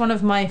picked one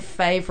of my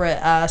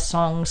favourite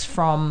songs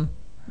from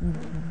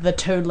the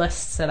 2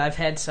 lists that I've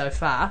had so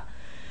far.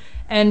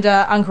 And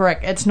Uncle Rick,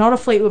 it's not a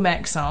Fleetwood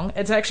Mac song.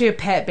 It's actually a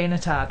Pat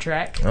Benatar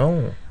track.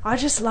 Oh. I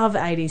just love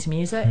 80s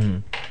music.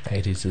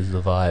 80s is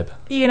the vibe.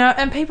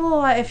 And people are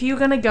like, if you're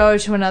going to go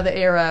to another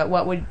era,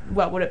 what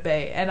would it be?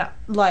 And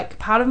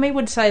part of me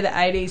would say the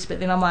 80s, but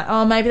then I'm like,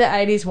 oh, maybe the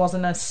 80s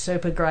wasn't a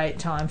super great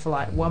time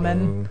for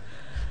women.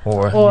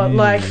 Or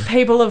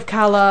people of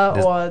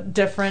colour, or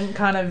different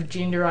kind of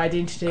gender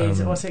identities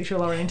or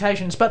sexual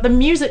orientations. But the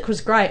music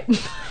was great.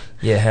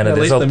 Yeah, Hannah, at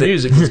least the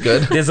music was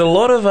good. There's a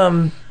lot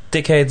of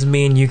decades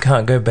me and you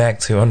can't go back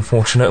to,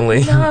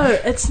 unfortunately. No,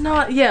 it's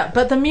not. Yeah,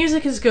 but the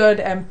music is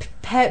good, and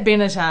Pat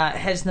Benatar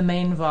has the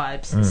mean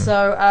vibes.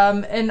 So,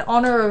 in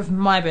honour of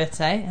my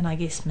birthday, and I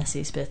guess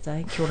Missy's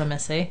birthday, kia ora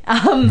Missy,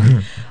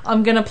 I'm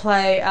going to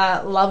play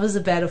Love is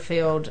a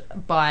Battlefield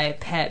by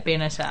Pat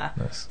Benatar.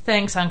 Nice.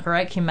 Thanks, Uncle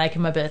Rick. You're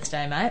making my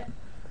birthday, mate.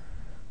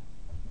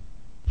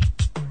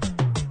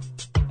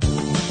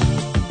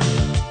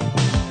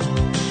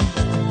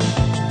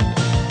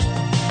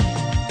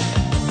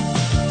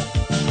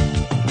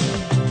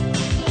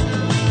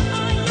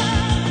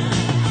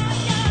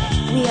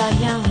 We are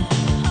young,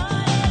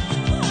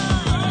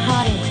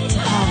 hearted to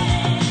heart,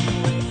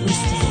 we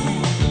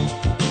stand.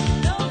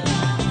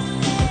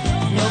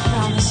 No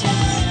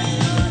promises,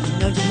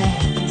 no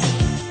demands.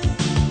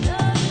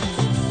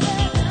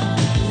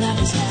 Love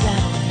is a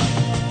battle.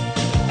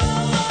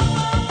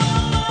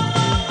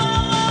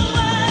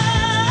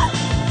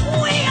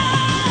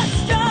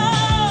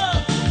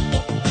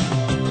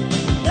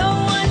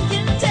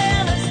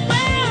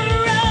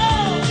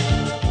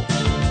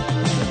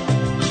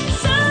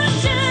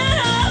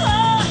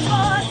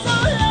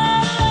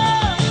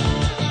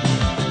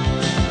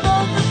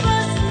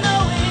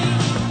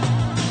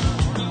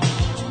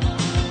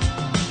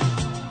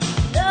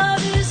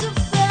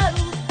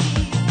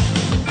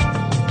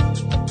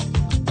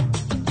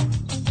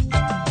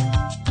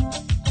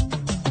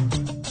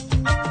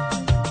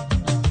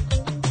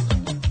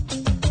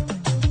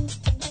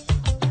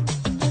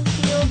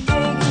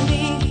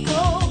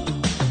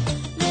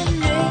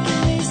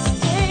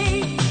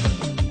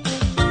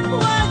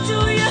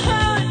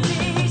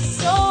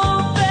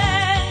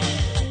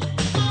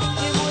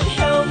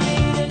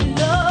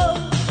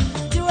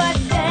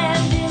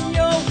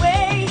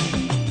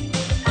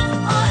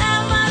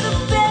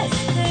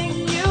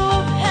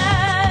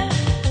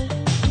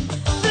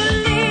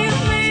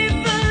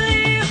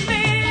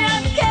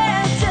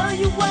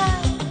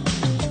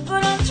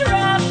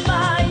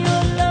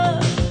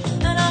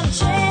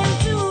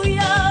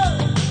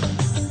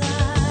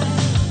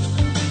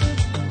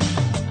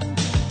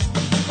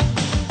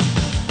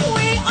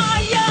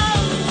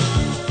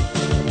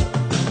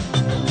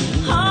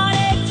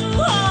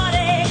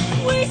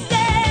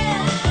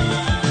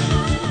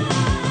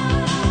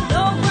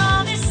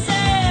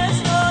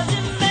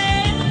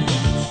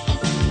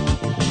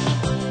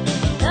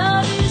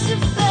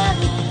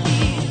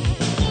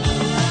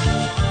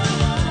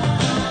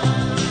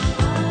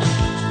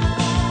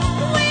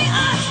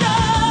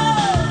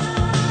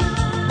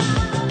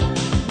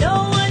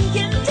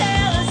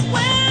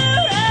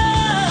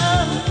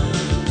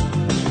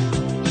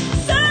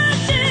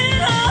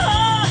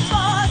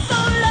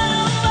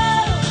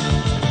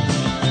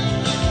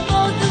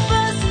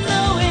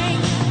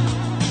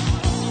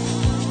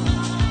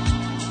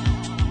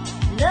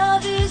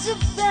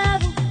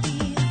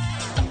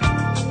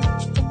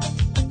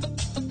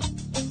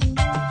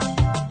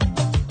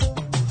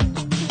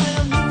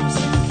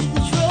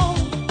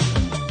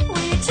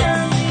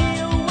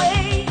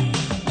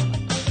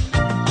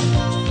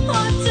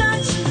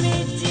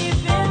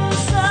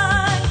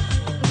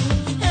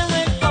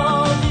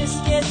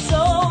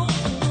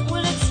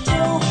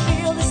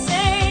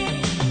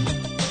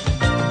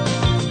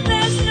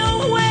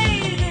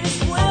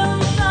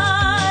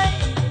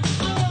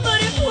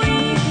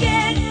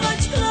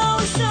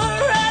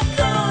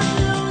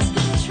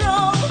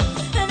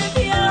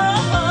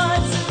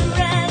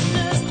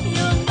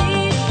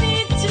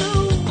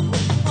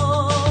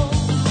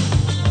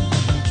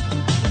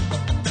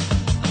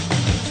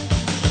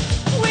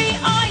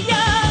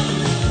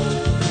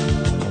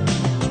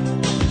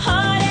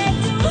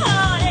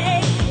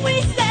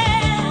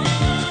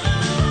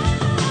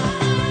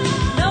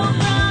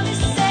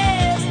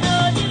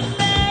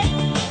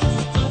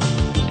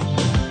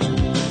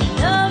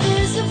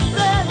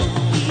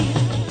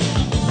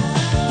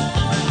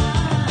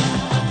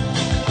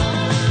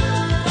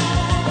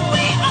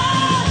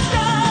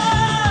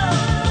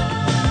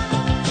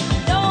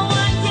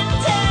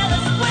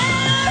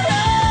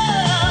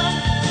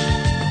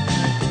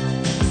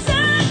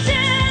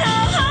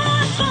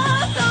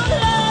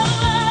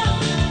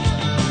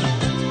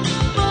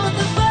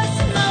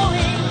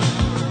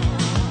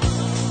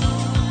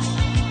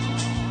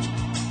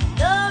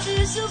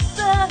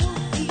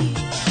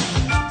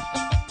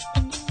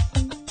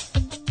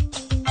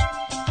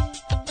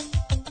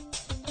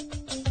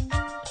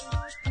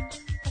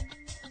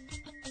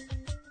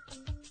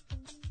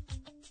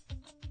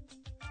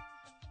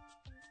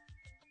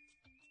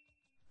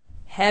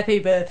 happy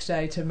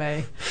birthday to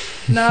me.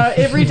 No,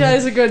 every day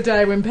is a good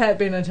day when Pat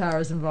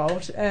Benatar is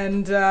involved.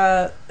 And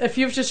if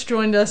you've just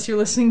joined us, you're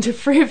listening to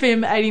Free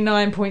FM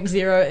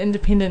 89.0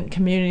 independent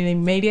community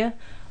media.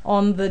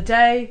 On the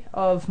day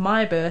of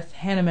my birth,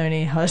 Hannah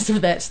Mooney, host of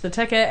That's the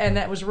Ticket, and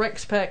that was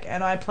Rick's pick,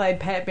 and I played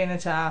Pat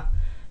Benatar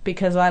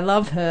because I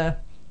love her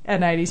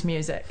and 80s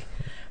music.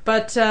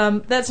 But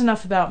that's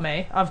enough about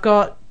me. I've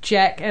got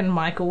Jack and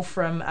Michael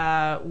from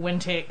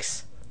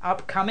WINTEC's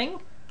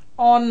upcoming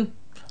on...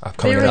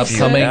 Upcoming in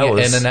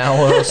an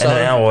hour or so. In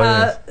an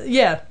hour,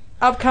 yeah.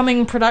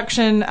 Upcoming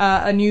production,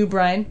 A New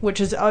Brain, which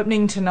is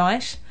opening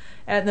tonight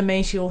at the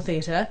Meteor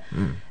Theatre.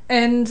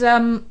 And,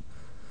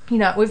 you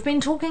know, we've been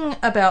talking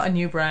about A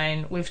New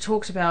Brain. We've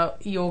talked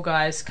about your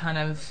guys' kind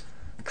of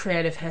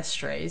creative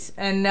histories.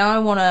 And now I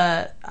want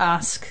to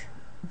ask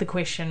the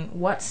question,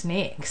 what's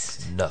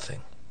next? Nothing.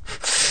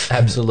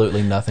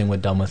 Absolutely nothing. We're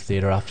done with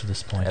theatre after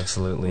this point.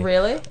 Absolutely.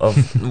 Really?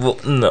 Well,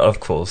 no, of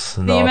course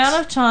not. The amount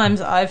of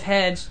times I've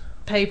had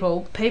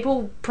people,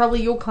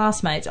 probably your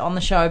classmates on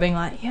the show being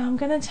like, yeah, I'm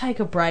going to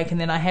take a break,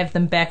 and then I have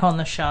them back on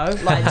the show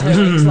like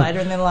 2 weeks later,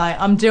 and they're like,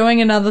 I'm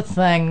doing another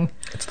thing.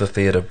 It's the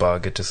theatre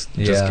bug. It just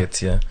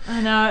gets you.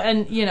 I know,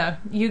 and you know,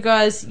 you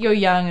guys, you're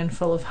young and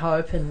full of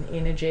hope and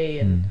energy,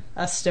 and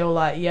are still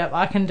like, yep,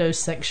 I can do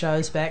 6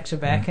 shows back to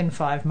back in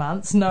 5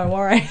 months, no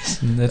worries.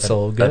 That's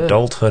all good.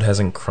 Adulthood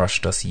hasn't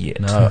crushed us yet.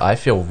 No, I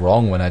feel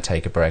wrong when I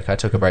take a break. I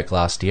took a break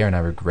last year and I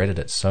regretted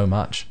it so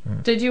much.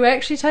 Did you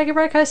actually take a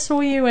break? I saw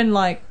you in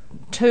like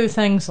 2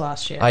 things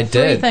last year. I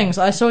did. 3 things.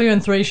 I saw you in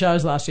 3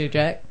 shows last year,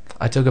 Jack.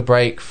 I took a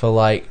break for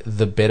like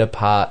the better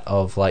part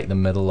of like the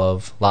middle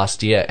of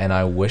last year, and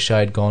I wish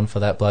I'd gone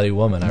for That Bloody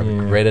Woman. I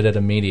regretted it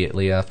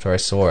immediately after I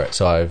saw it,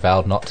 so I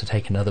vowed not to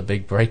take another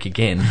big break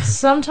again.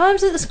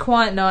 Sometimes it's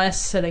quite nice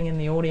sitting in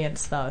the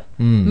audience, though.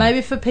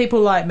 Maybe for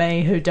people like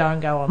me who don't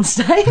go on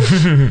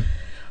stage.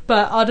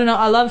 But I don't know,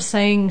 I love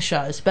seeing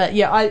shows. But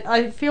yeah,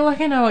 I feel like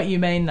I know what you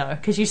mean, though,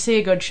 because you see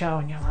a good show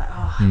and you're like,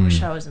 oh, I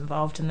wish I was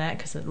involved in that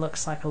because it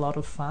looks like a lot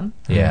of fun.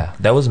 Yeah.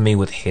 That was me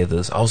with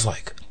Heathers. I was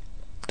like,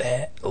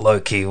 that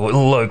low-key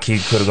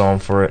could have gone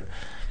for it.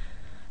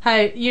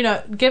 Hey, you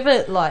know, give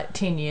it like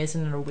 10 years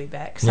and it'll be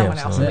back. Someone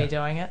else will be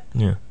doing it.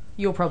 Yeah.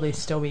 You'll probably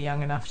still be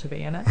young enough to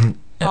be in it.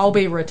 I'll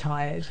be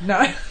retired.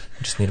 No.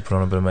 Just need to put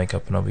on a bit of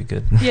makeup and I'll be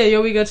good. Yeah,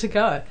 you'll be good to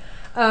go.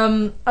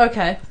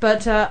 Okay,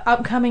 but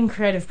upcoming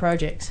creative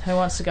projects. Who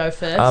wants to go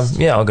first?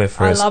 Yeah, I'll go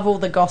first. I love all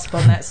the gossip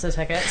on That's the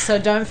Ticket, so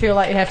don't feel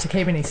like you have to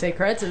keep any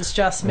secrets. It's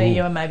just me,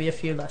 you, and maybe a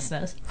few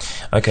listeners.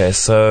 Okay,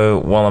 so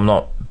while I'm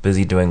not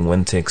busy doing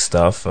WINTEC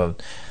stuff, I've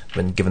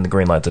been given the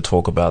green light to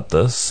talk about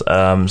this.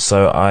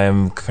 So I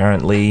am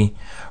currently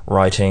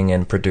writing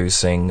and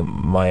producing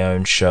my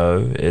own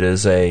show. It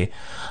is a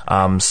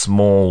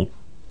small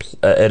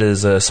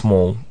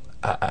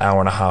hour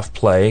and a half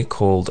play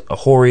called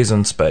Houris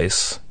in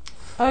Space.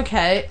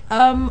 Okay,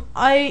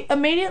 I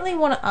immediately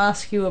want to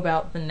ask you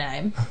about the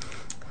name.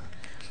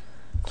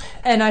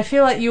 And I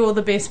feel like you're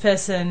the best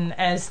person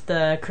as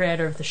the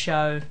creator of the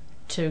show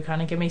to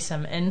kind of give me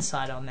some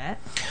insight on that.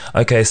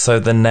 Okay, so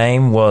the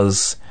name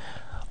was...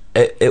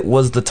 It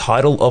was the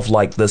title of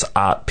like this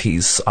art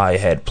piece I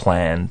had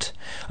planned,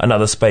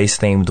 another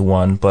space-themed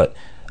one, but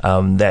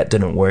that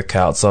didn't work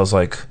out. So I was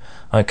like,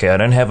 okay, I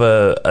don't have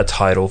a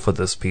title for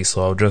this piece,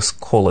 so I'll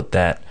just call it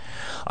that.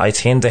 I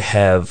tend to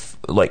have,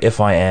 like, if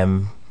I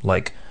am,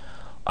 like,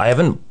 I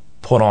haven't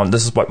put on,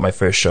 this is like my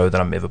first show that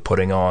I'm ever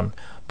putting on,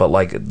 but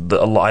like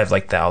I have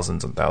like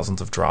thousands and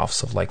thousands of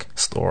drafts of like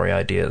story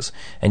ideas,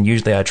 and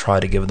usually I try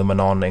to give them a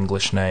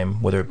non-English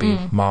name, whether it be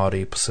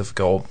Māori,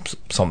 Pacifica, or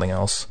something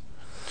else.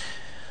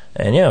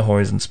 And yeah,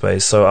 Houris in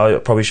Space. So I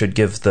probably should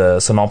give the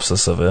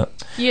synopsis of it.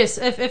 Yes,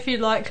 if you'd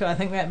like to. I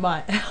think that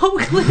might help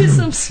clear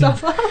some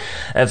stuff up.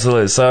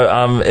 Absolutely.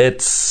 So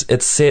it's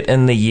set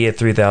in the year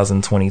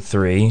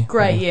 3023.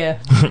 Great year.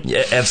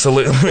 Yeah,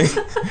 absolutely.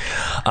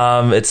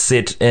 It's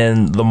set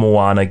in the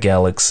Moana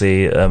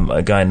galaxy.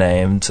 A guy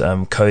named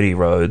Cody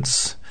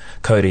Rhodes.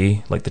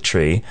 Cody, like the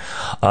tree.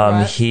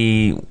 Right.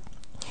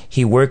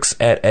 He works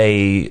at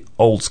a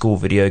old school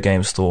video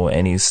game store,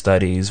 and he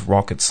studies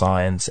rocket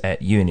science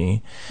at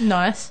uni.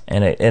 Nice.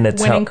 And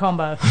it's winning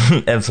combo.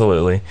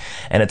 Absolutely.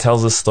 And it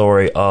tells the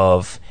story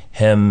of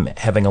him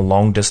having a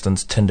long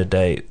distance Tinder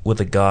date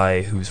with a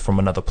guy who's from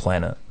another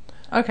planet.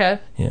 Okay.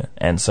 Yeah.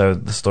 And so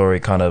the story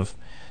kind of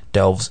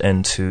delves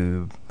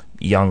into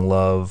young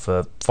love,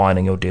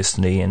 finding your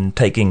destiny, and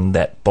taking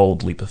that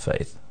bold leap of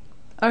faith.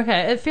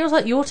 Okay. It feels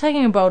like you're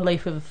taking a bold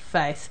leap of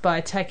faith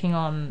by taking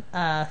on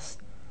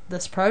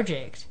this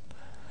project,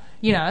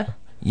 you know.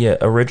 Yeah,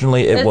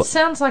 originally it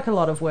sounds like a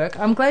lot of work.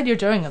 I'm glad you're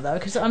doing it though,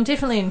 because I'm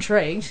definitely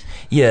intrigued.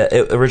 Yeah,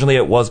 originally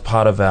it was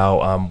part of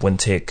our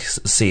WINTEC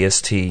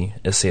CST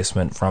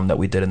assessment from that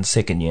we did in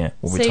second year.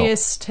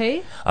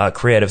 CST?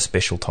 Creative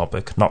Special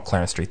Topic, not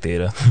Clarence Street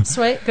Theatre.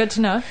 Sweet, good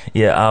to know.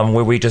 Yeah,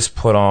 where we just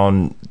put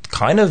on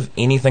kind of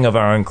anything of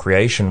our own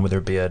creation, whether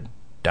it be a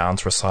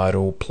dance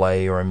recital,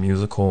 play, or a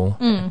musical.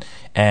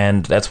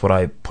 And that's what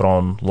I put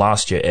on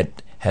last year.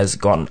 It has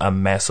gotten a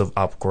massive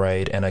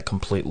upgrade and a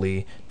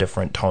completely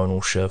different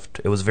tonal shift.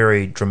 It was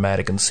very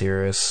dramatic and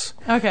serious.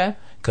 Okay.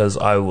 Because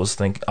I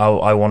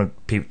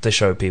wanted to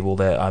show people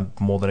that I'm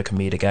more than a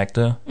comedic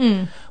actor.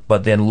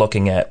 But then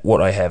looking at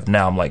what I have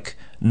now, I'm like,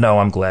 no,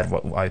 I'm glad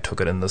I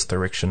took it in this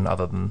direction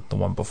other than the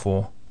one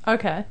before.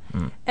 Okay.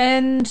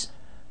 And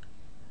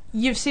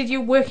you've said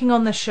you're working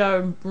on the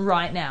show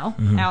right now,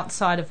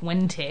 outside of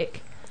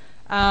WINTEC.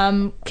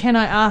 Can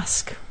I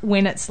ask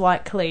when it's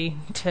likely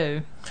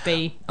to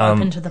be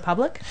open to the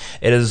public?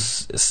 It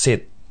is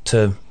set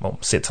to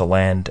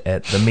land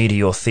at the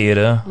Meteor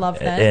Theatre Love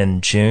that.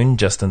 in June,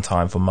 just in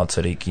time for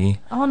Matariki.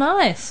 Oh,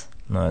 nice.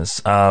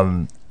 Nice.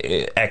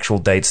 Actual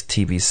dates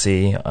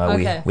TBC.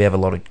 Okay. We have a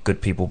lot of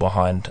good people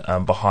behind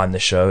the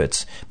show.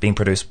 It's being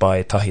produced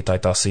by Tahi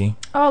Taitasi.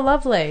 Oh,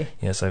 lovely.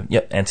 Yeah, so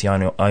Auntie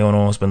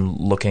Iono has been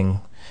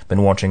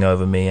watching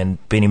over me, and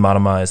Benny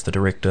Marama is the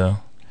director.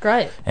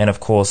 Great. And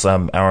of course,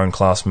 our own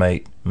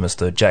classmate,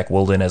 Mr. Jack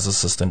Wilden, as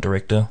assistant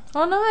director.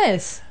 Oh,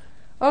 nice.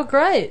 Oh,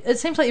 great. It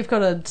seems like you've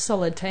got a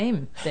solid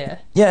team there.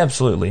 Yeah,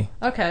 absolutely.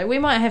 Okay, we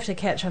might have to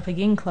catch up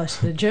again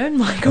closer to June,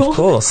 Michael. Of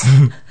course.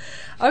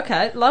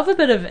 Okay, love a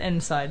bit of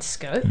inside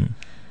scoop.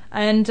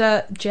 And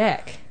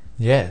Jack,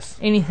 Yes.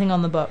 anything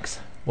on the books?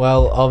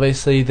 Well,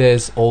 obviously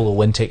there's all the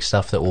WINTEC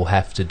stuff that we'll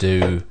have to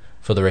do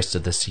for the rest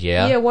of this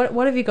year. Yeah,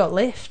 what have you got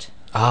left?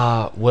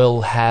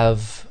 We'll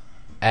have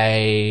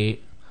a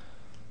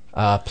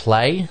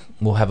play.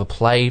 We'll have a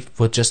play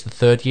for just the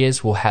third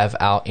years. We'll have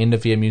our end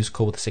of year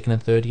musical with the second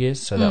and third years.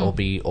 So that will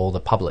be all the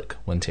public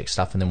WINTEC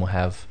stuff, and then we'll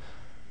have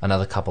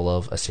another couple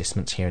of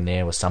assessments here and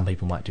there where some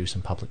people might do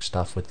some public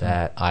stuff with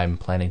that. I'm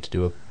planning to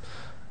do a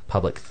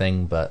public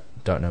thing, but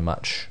don't know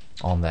much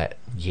on that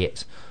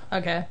yet.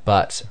 Okay.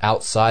 But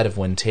outside of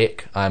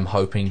WINTEC, I'm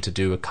hoping to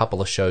do a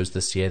couple of shows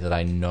this year that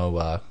I know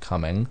are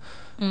coming.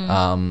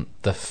 The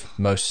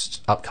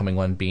most upcoming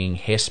one being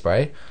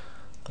Hairspray.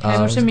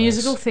 Hamilton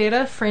Musical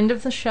Theatre, friend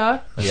of the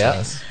show.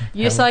 Yeah.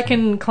 Yes, I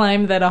can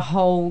claim that a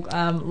whole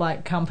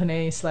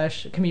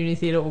company/community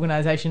theatre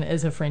organisation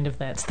is a friend of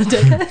that's the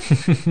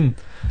ticket.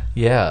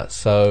 Yeah,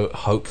 so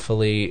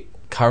hopefully,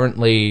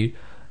 currently,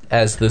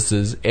 as this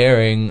is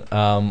airing,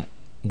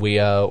 we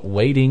are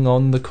waiting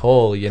on the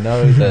call,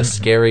 the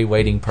scary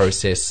waiting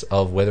process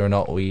of whether or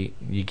not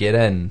you get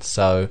in.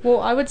 So,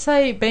 Well, I would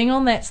say being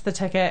on That's the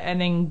Ticket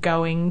and then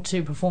going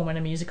to perform in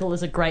a musical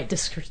is a great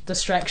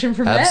distraction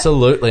from that.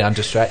 absolutely, I'm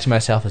distracting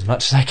myself as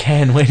much as I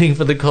can, waiting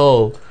for the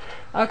call.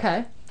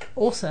 Okay,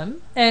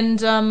 awesome.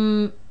 And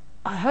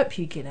I hope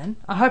you get in.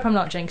 I hope I'm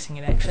not jinxing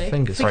it, actually.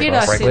 Fingers Forget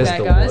crossed. I said Where's that,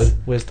 the guys. wood?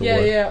 Where's the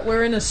wood? Yeah,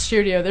 we're in a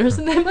studio. There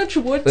isn't that much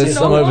wood There's to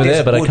some knock over on.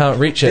 there, but I can't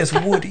reach it. There's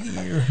wood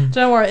here.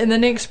 Don't worry, in the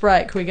next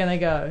break we're going to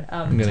go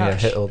I'm going to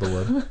touch. hit all the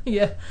wood.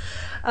 Yeah.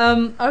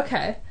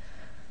 Okay.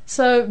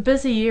 So,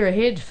 busy year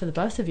ahead for the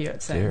both of you,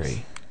 it seems.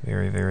 Very.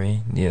 Very,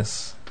 very,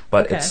 yes.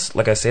 But Okay. it's,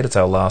 like I said, it's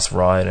our last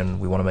ride, and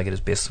we want to make it as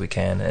best as we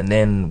can. And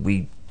then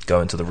we go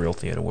into the real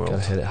theatre world. Go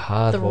hit it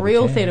hard. The while we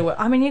real can. theatre work.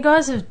 I mean, you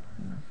guys have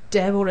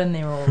dabbled in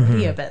there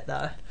already a bit,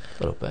 though. A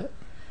little bit.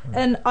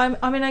 And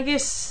I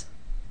guess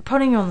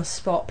putting you on the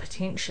spot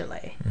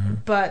potentially,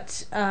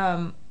 but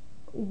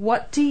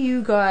what do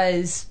you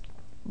guys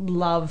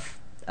love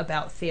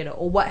about theatre,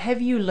 or what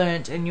have you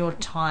learnt in your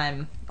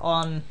time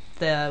on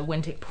the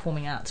WINTEC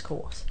Performing Arts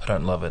course? I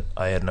don't love it.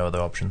 I had no other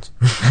options.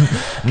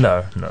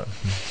 No.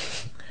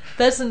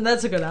 That's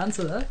a good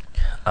answer, though.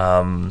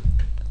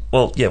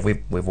 Well, yeah,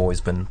 we've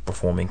always been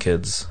performing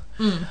kids.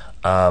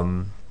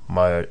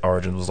 My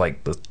origin was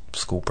like the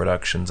school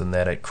productions and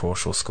that at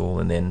Crawshaw School,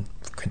 and then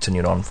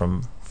continued on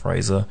from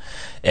Fraser.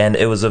 And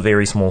it was a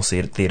very small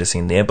theatre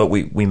scene there, but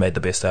we made the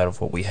best out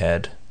of what we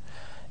had.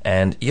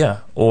 And yeah,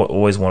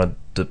 always wanted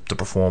to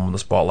perform in the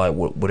spotlight,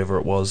 whatever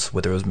it was,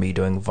 whether it was me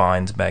doing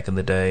Vines back in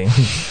the day.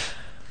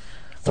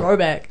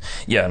 Throwback.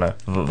 Yeah, no,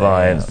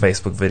 Vines,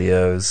 Facebook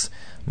videos,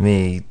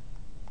 me.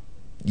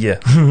 Yeah,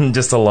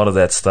 just a lot of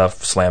that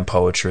stuff, slam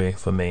poetry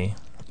for me.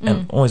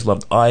 And always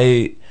loved.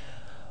 I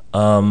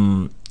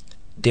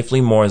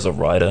definitely more as a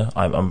writer.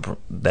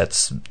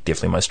 That's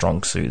definitely my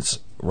strong suits.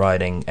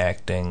 Writing,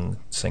 acting,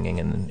 singing,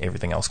 and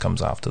everything else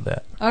comes after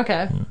that.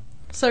 Okay.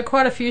 So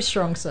quite a few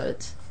strong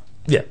suits.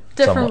 Yeah,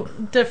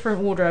 somewhat.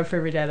 Different wardrobe for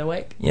every day of the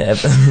week. Yeah,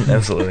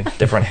 absolutely.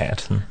 Different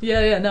hat.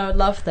 Yeah, no,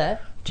 love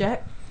that.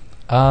 Jack?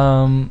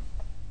 Remind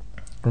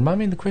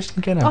me of the question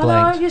again. I No,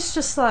 blanked. it's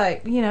just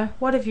like,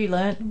 what have you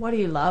learnt? What do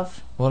you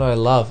love? What do I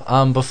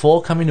love?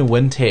 Before coming to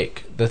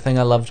WINTEC, the thing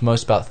I loved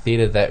most about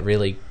theatre that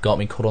really got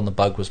me caught on the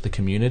bug was the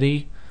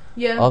community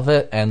Yeah. of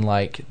it, and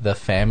like the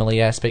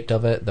family aspect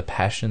of it, the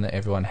passion that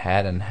everyone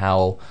had, and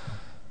how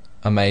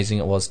amazing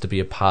it was to be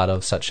a part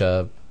of such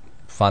a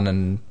fun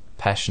and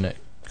passionate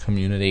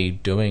community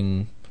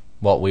doing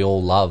what we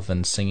all love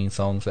and singing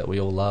songs that we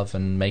all love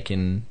and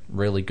making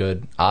really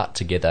good art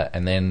together.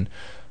 And then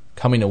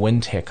coming to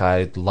WINTEC,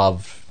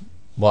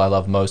 what I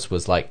loved most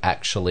was like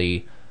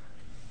actually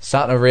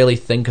starting to really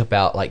think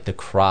about like the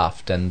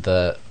craft and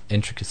the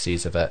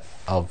intricacies of it,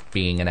 of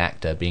being an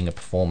actor, being a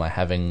performer,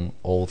 having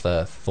all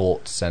the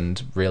thoughts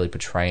and really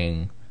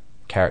portraying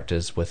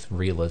characters with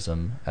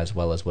realism as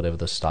well as whatever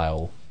the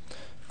style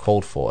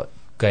called for it.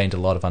 Gained a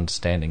lot of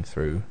understanding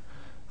through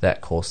that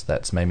course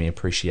that's made me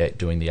appreciate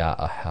doing the art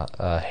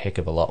a heck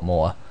of a lot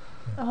more.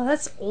 Oh,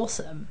 that's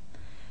awesome.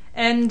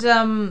 And,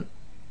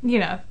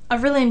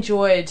 I've really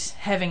enjoyed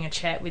having a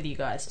chat with you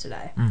guys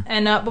today.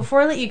 And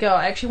before I let you go,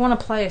 I actually want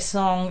to play a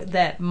song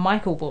that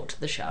Michael brought to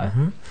the show.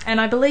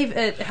 And I believe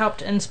it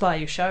helped inspire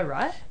your show,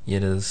 right?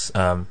 It is.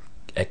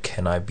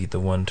 Can I be the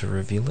one to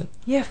reveal it?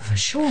 Yeah, for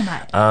sure,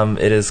 mate.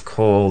 It is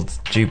called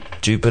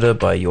Jupiter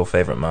by Your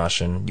Favorite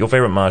Martian. Your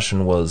Favorite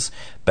Martian was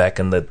back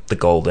in the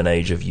golden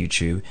age of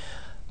YouTube.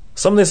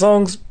 Some of their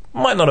songs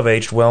might not have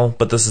aged well,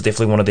 but this is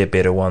definitely one of their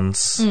better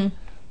ones.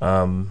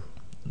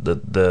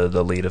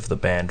 The lead of the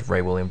band,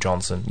 Ray William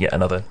Johnson,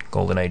 another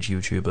golden age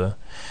YouTuber,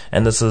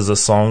 and this is a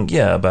song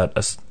about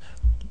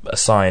a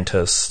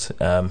scientist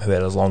who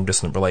had a long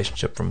distance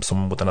relationship from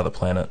someone with another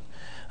planet,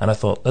 and I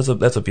thought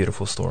that's a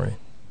beautiful story.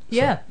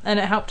 Yeah, and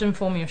it helped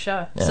inform your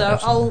show. Yeah, so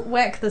absolutely. I'll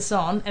whack this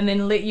on and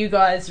then let you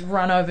guys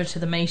run over to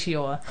the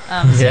Meteor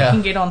so you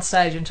can get on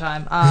stage in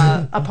time.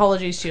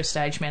 Apologies to your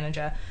stage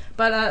manager.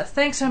 But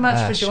thanks so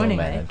much for joining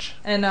me.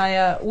 And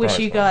I wish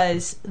you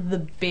guys the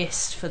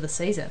best for the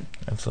season.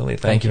 Absolutely.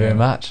 Thank you very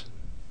much.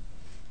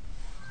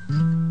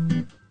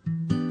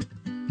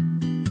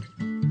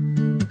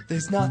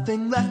 There's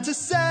nothing left to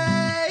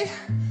say.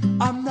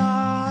 I'm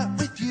not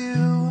with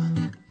you.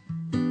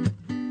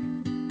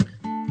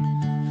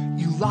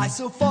 You lie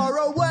so far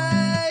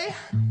away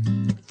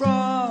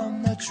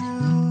from the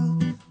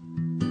truth.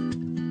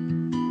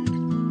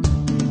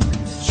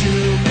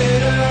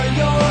 Jupiter,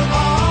 you're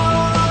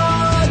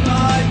on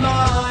my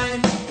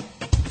mind.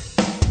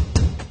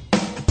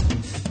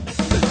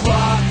 The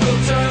clock will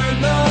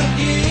turn the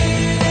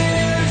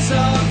gears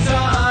of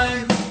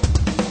time.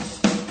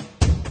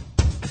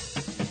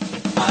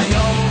 I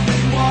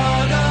only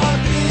wanna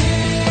be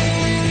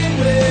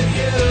with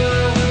you.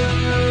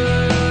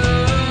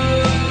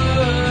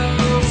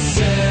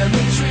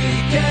 Symmetry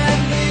can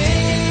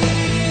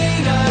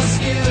lead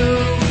askew.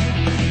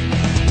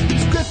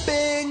 It's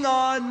gripping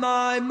on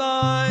my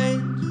mind.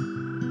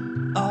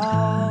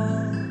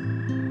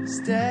 I'll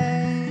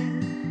stay.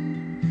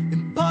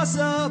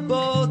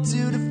 Impossible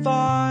to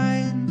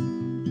define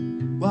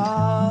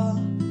while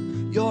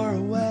you're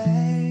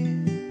away.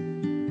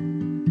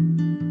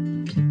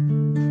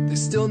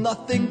 There's still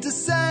nothing to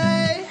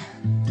say.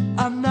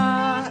 I'm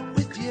not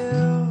with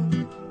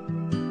you.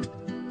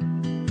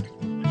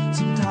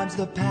 Sometimes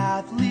the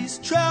path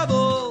least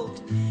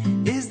traveled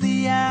is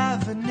the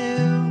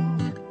avenue.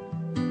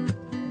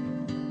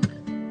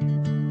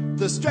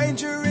 The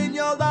stranger in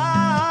your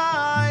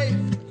life,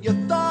 you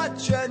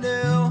thought you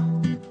knew.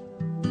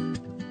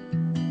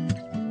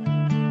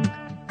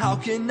 How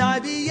can I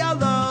be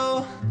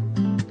yellow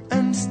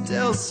and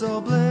still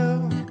so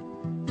blue?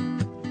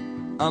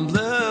 I'm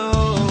blue.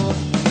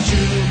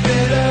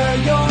 Jupiter,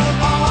 you're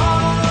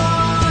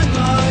on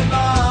my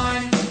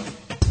mind.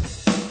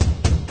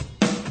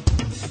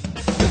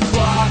 The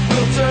clock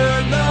will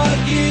turn the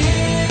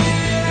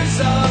gears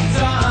of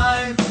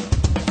time.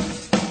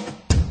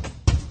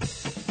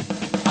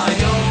 I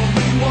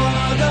only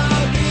wanna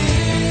be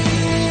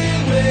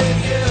with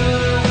you.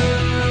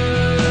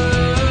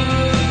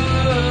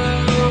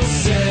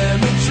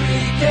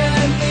 Symmetry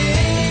can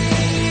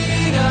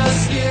lead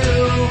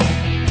askew.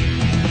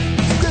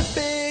 It's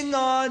gripping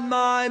on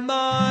my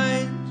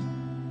mind.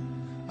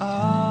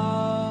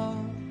 I'll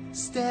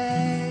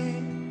stay.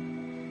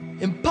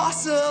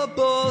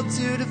 Impossible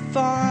to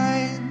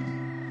define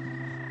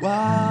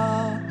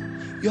while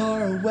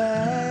you're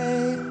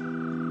away.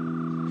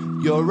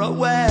 You're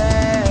away.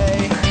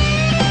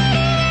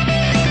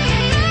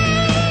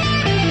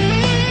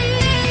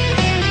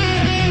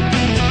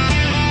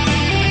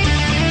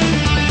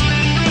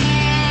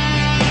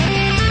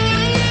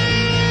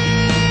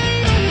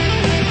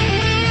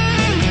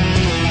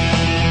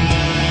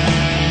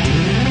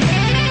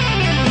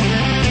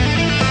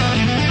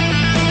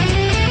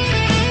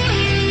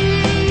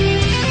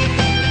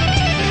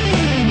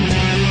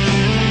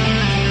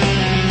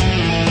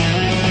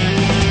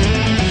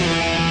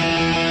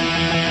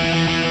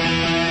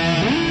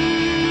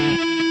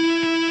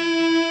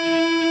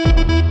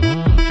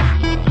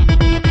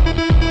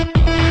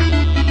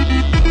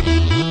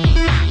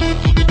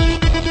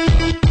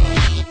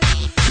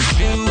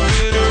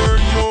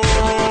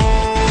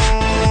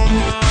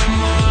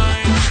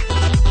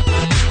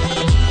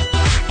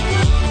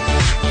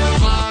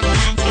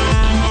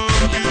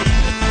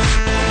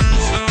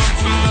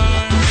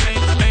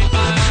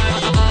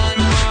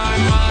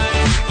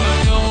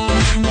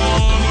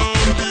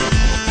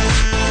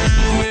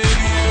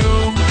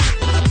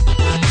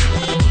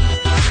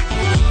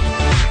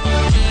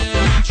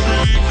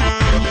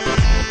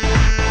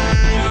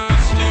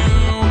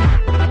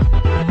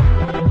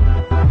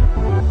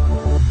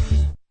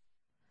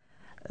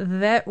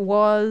 That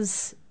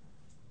was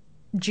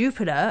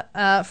Jupiter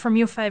from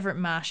Your Favourite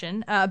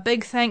Martian.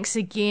 Big thanks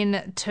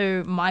again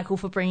to Michael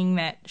for bringing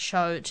that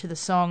show to the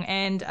song,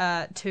 and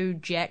to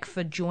Jack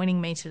for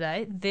joining me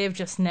today. They've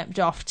just nipped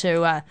off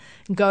to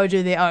go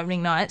do their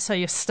opening night, so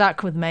you're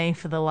stuck with me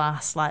for the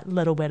last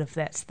little bit of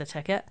That's the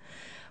Ticket.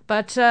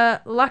 But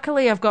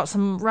luckily I've got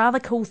some rather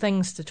cool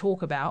things to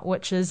talk about,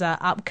 which is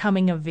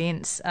upcoming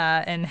events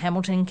in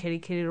Hamilton,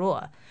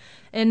 Kirikiriroa.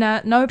 In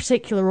no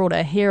particular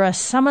order, here are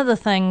some of the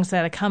things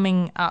that are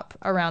coming up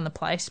around the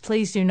place.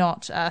 Please do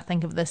not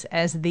think of this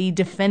as the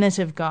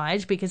definitive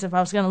guide, because if I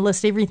was going to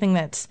list everything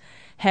that's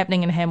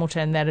happening in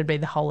Hamilton, that'd be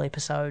the whole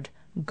episode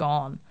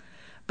gone.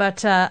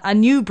 But A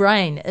New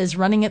Brain is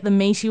running at the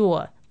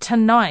Meteor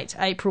tonight,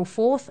 April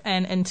 4th,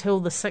 and until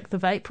the 6th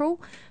of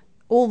April.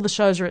 All the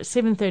shows are at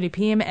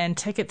 7:30pm and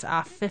tickets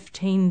are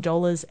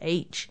 $15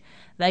 each.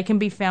 They can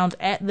be found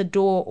at the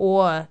door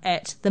or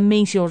at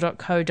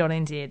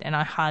themeteor.co.nz, and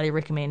I highly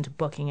recommend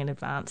booking in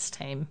advance,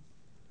 team.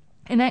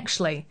 And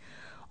actually,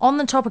 on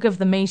the topic of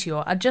the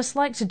Meteor, I'd just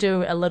like to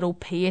do a little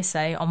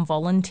PSA on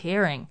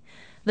volunteering.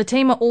 The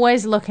team are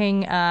always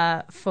looking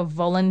for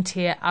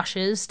volunteer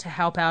ushers to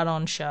help out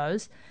on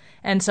shows,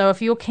 and so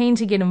if you're keen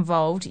to get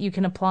involved, you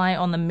can apply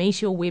on the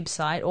Meteor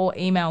website or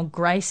email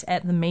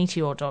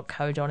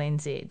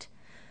grace@themeteor.co.nz.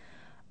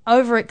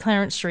 Over at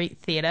Clarence Street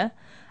Theatre,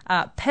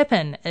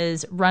 Pippin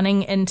is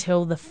running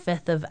until the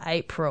 5th of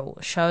April.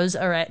 Shows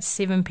are at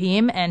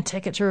 7pm and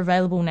tickets are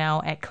available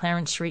now at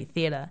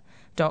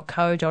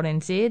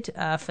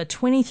clarencestreettheatre.co.nz for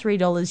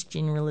 $23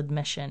 general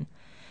admission.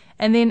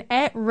 And then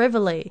at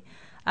Rivoli,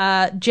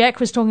 Jack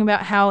was talking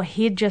about how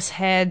he'd just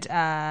had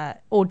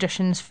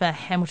auditions for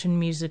Hamilton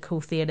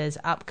Musical Theatre's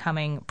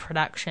upcoming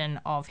production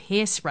of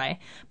Hairspray.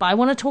 But I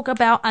want to talk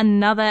about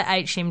another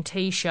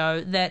HMT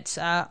show that's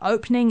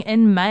opening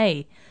in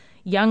May.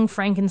 Young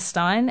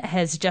Frankenstein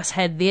has just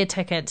had their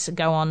tickets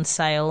go on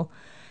sale,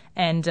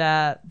 and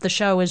the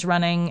show is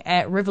running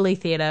at Rivoli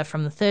Theatre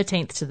from the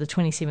 13th to the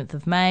 27th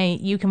of May.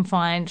 You can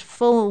find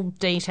full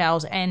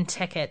details and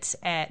tickets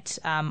at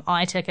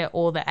iTicket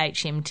or the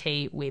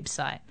HMT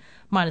website.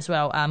 Might as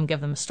well give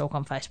them a stalk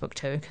on Facebook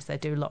too, because they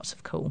do lots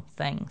of cool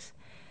things.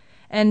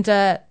 And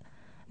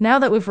now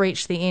that we've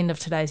reached the end of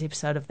today's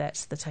episode of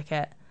That's the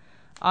Ticket,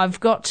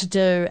 I've got to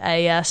do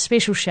a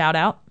special shout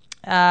out.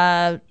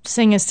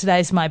 Seeing as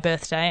today's my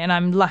birthday and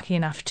I'm lucky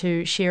enough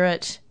to share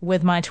it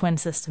with my twin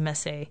sister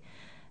Missy,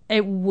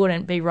 it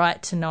wouldn't be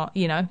right to not,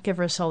 give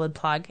her a solid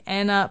plug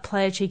and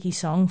play a cheeky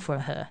song for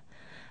her.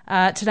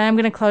 Today I'm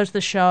going to close the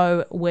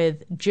show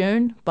with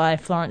June by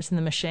Florence and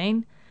the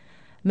Machine.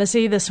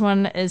 Missy, this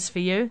one is for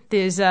you.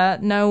 There's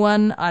no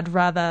one I'd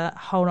rather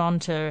hold on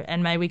to,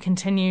 and may we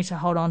continue to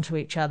hold on to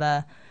each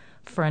other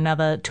for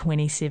another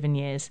 27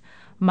 years.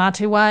 Mā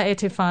te wā e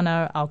te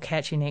whānau, I'll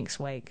catch you next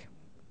week.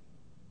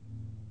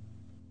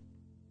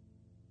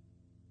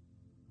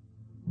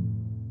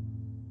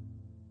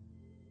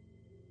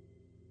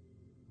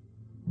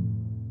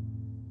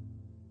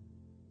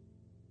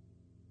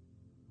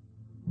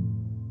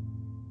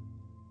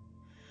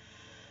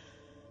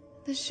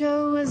 The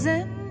show was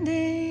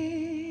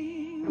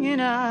ending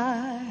and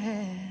I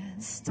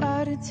had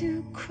started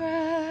to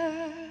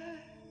crack.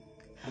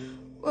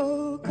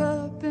 Woke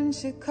up in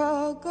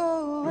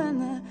Chicago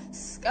and the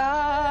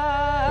sky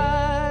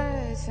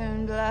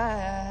turned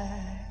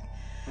black.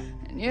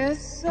 And you're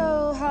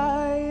so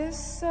high,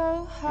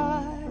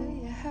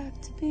 you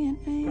have to be an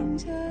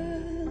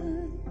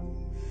angel.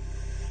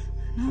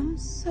 And I'm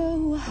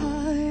so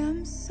high,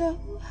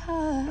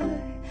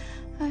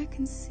 I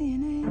can see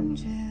an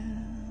angel.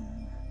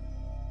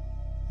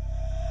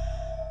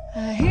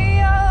 I hear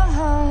your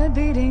heart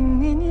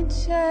beating in your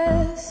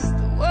chest.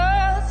 The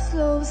world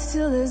slows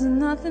still, there's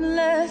nothing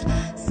left.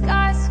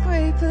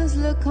 Skyscrapers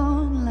look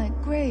on like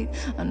great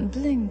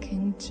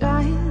unblinking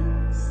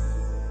giants.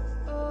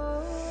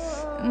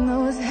 And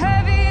those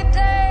heavy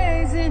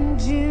days in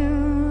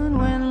June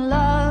when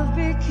love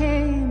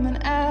became an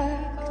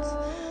act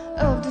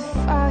of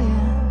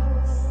defiance.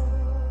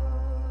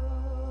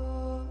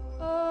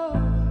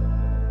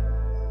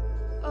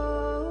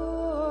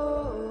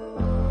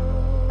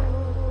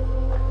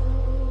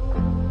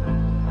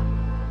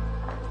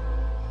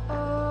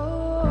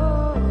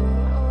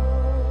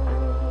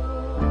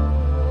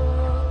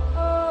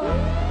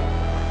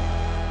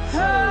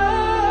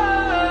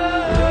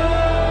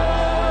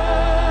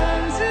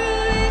 To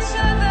each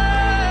other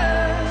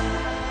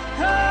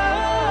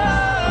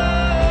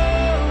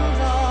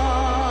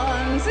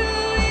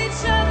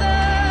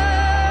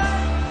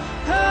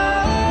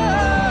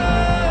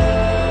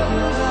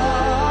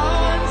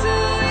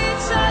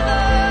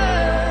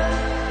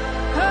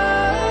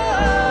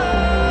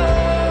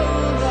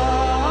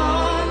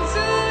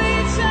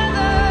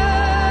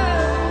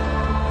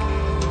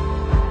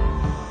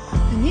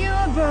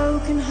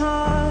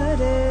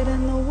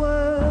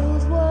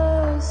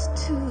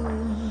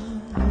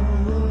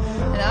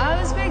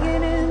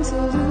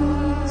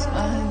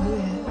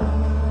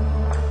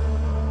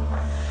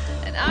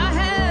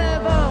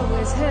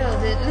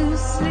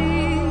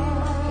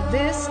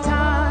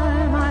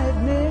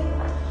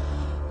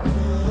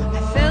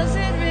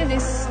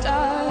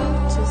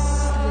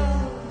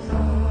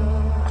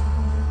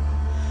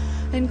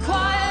when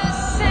choirs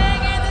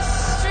sang in the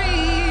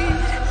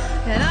street,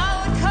 and I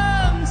would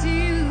come to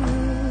you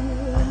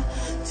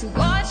to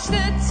watch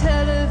the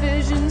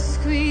television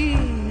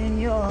screen in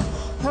your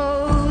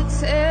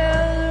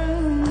hotel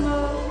room.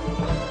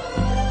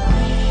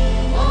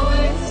 Oh,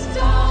 it's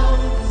down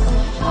so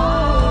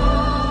hard.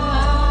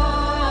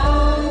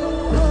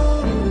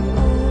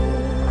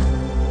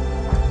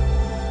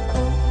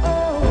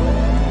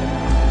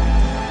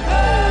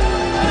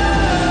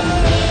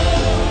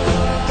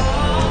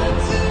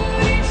 To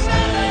each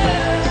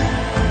other. To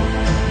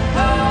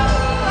each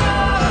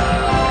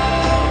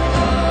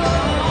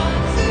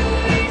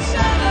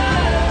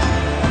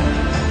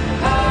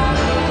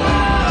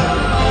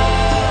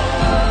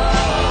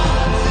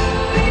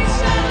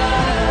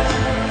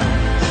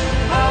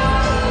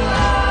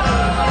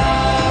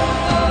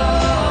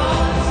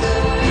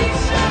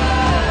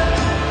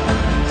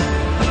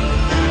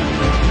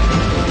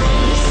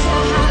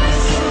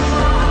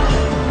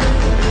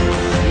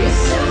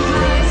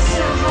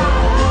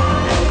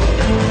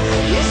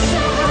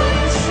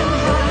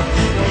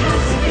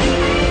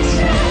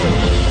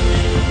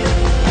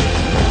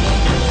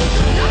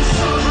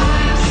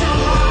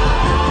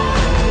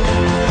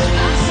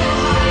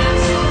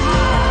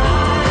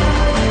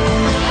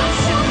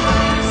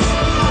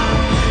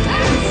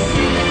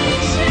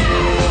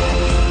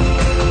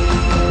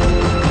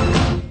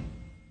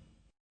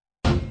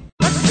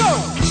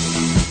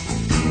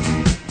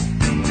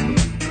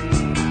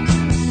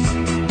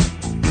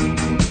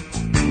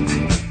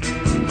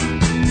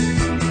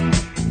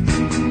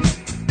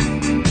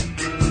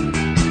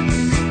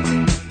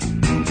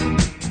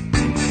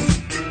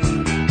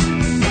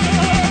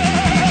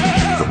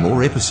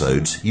more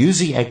episodes, use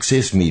the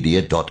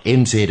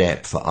accessmedia.nz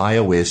app for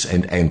iOS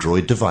and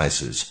Android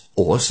devices,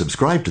 or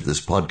subscribe to this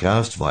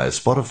podcast via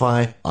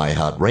Spotify,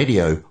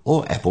 iHeartRadio,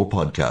 or Apple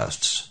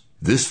Podcasts.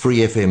 This Free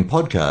FM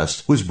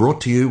podcast was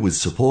brought to you with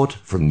support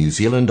from New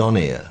Zealand On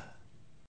Air.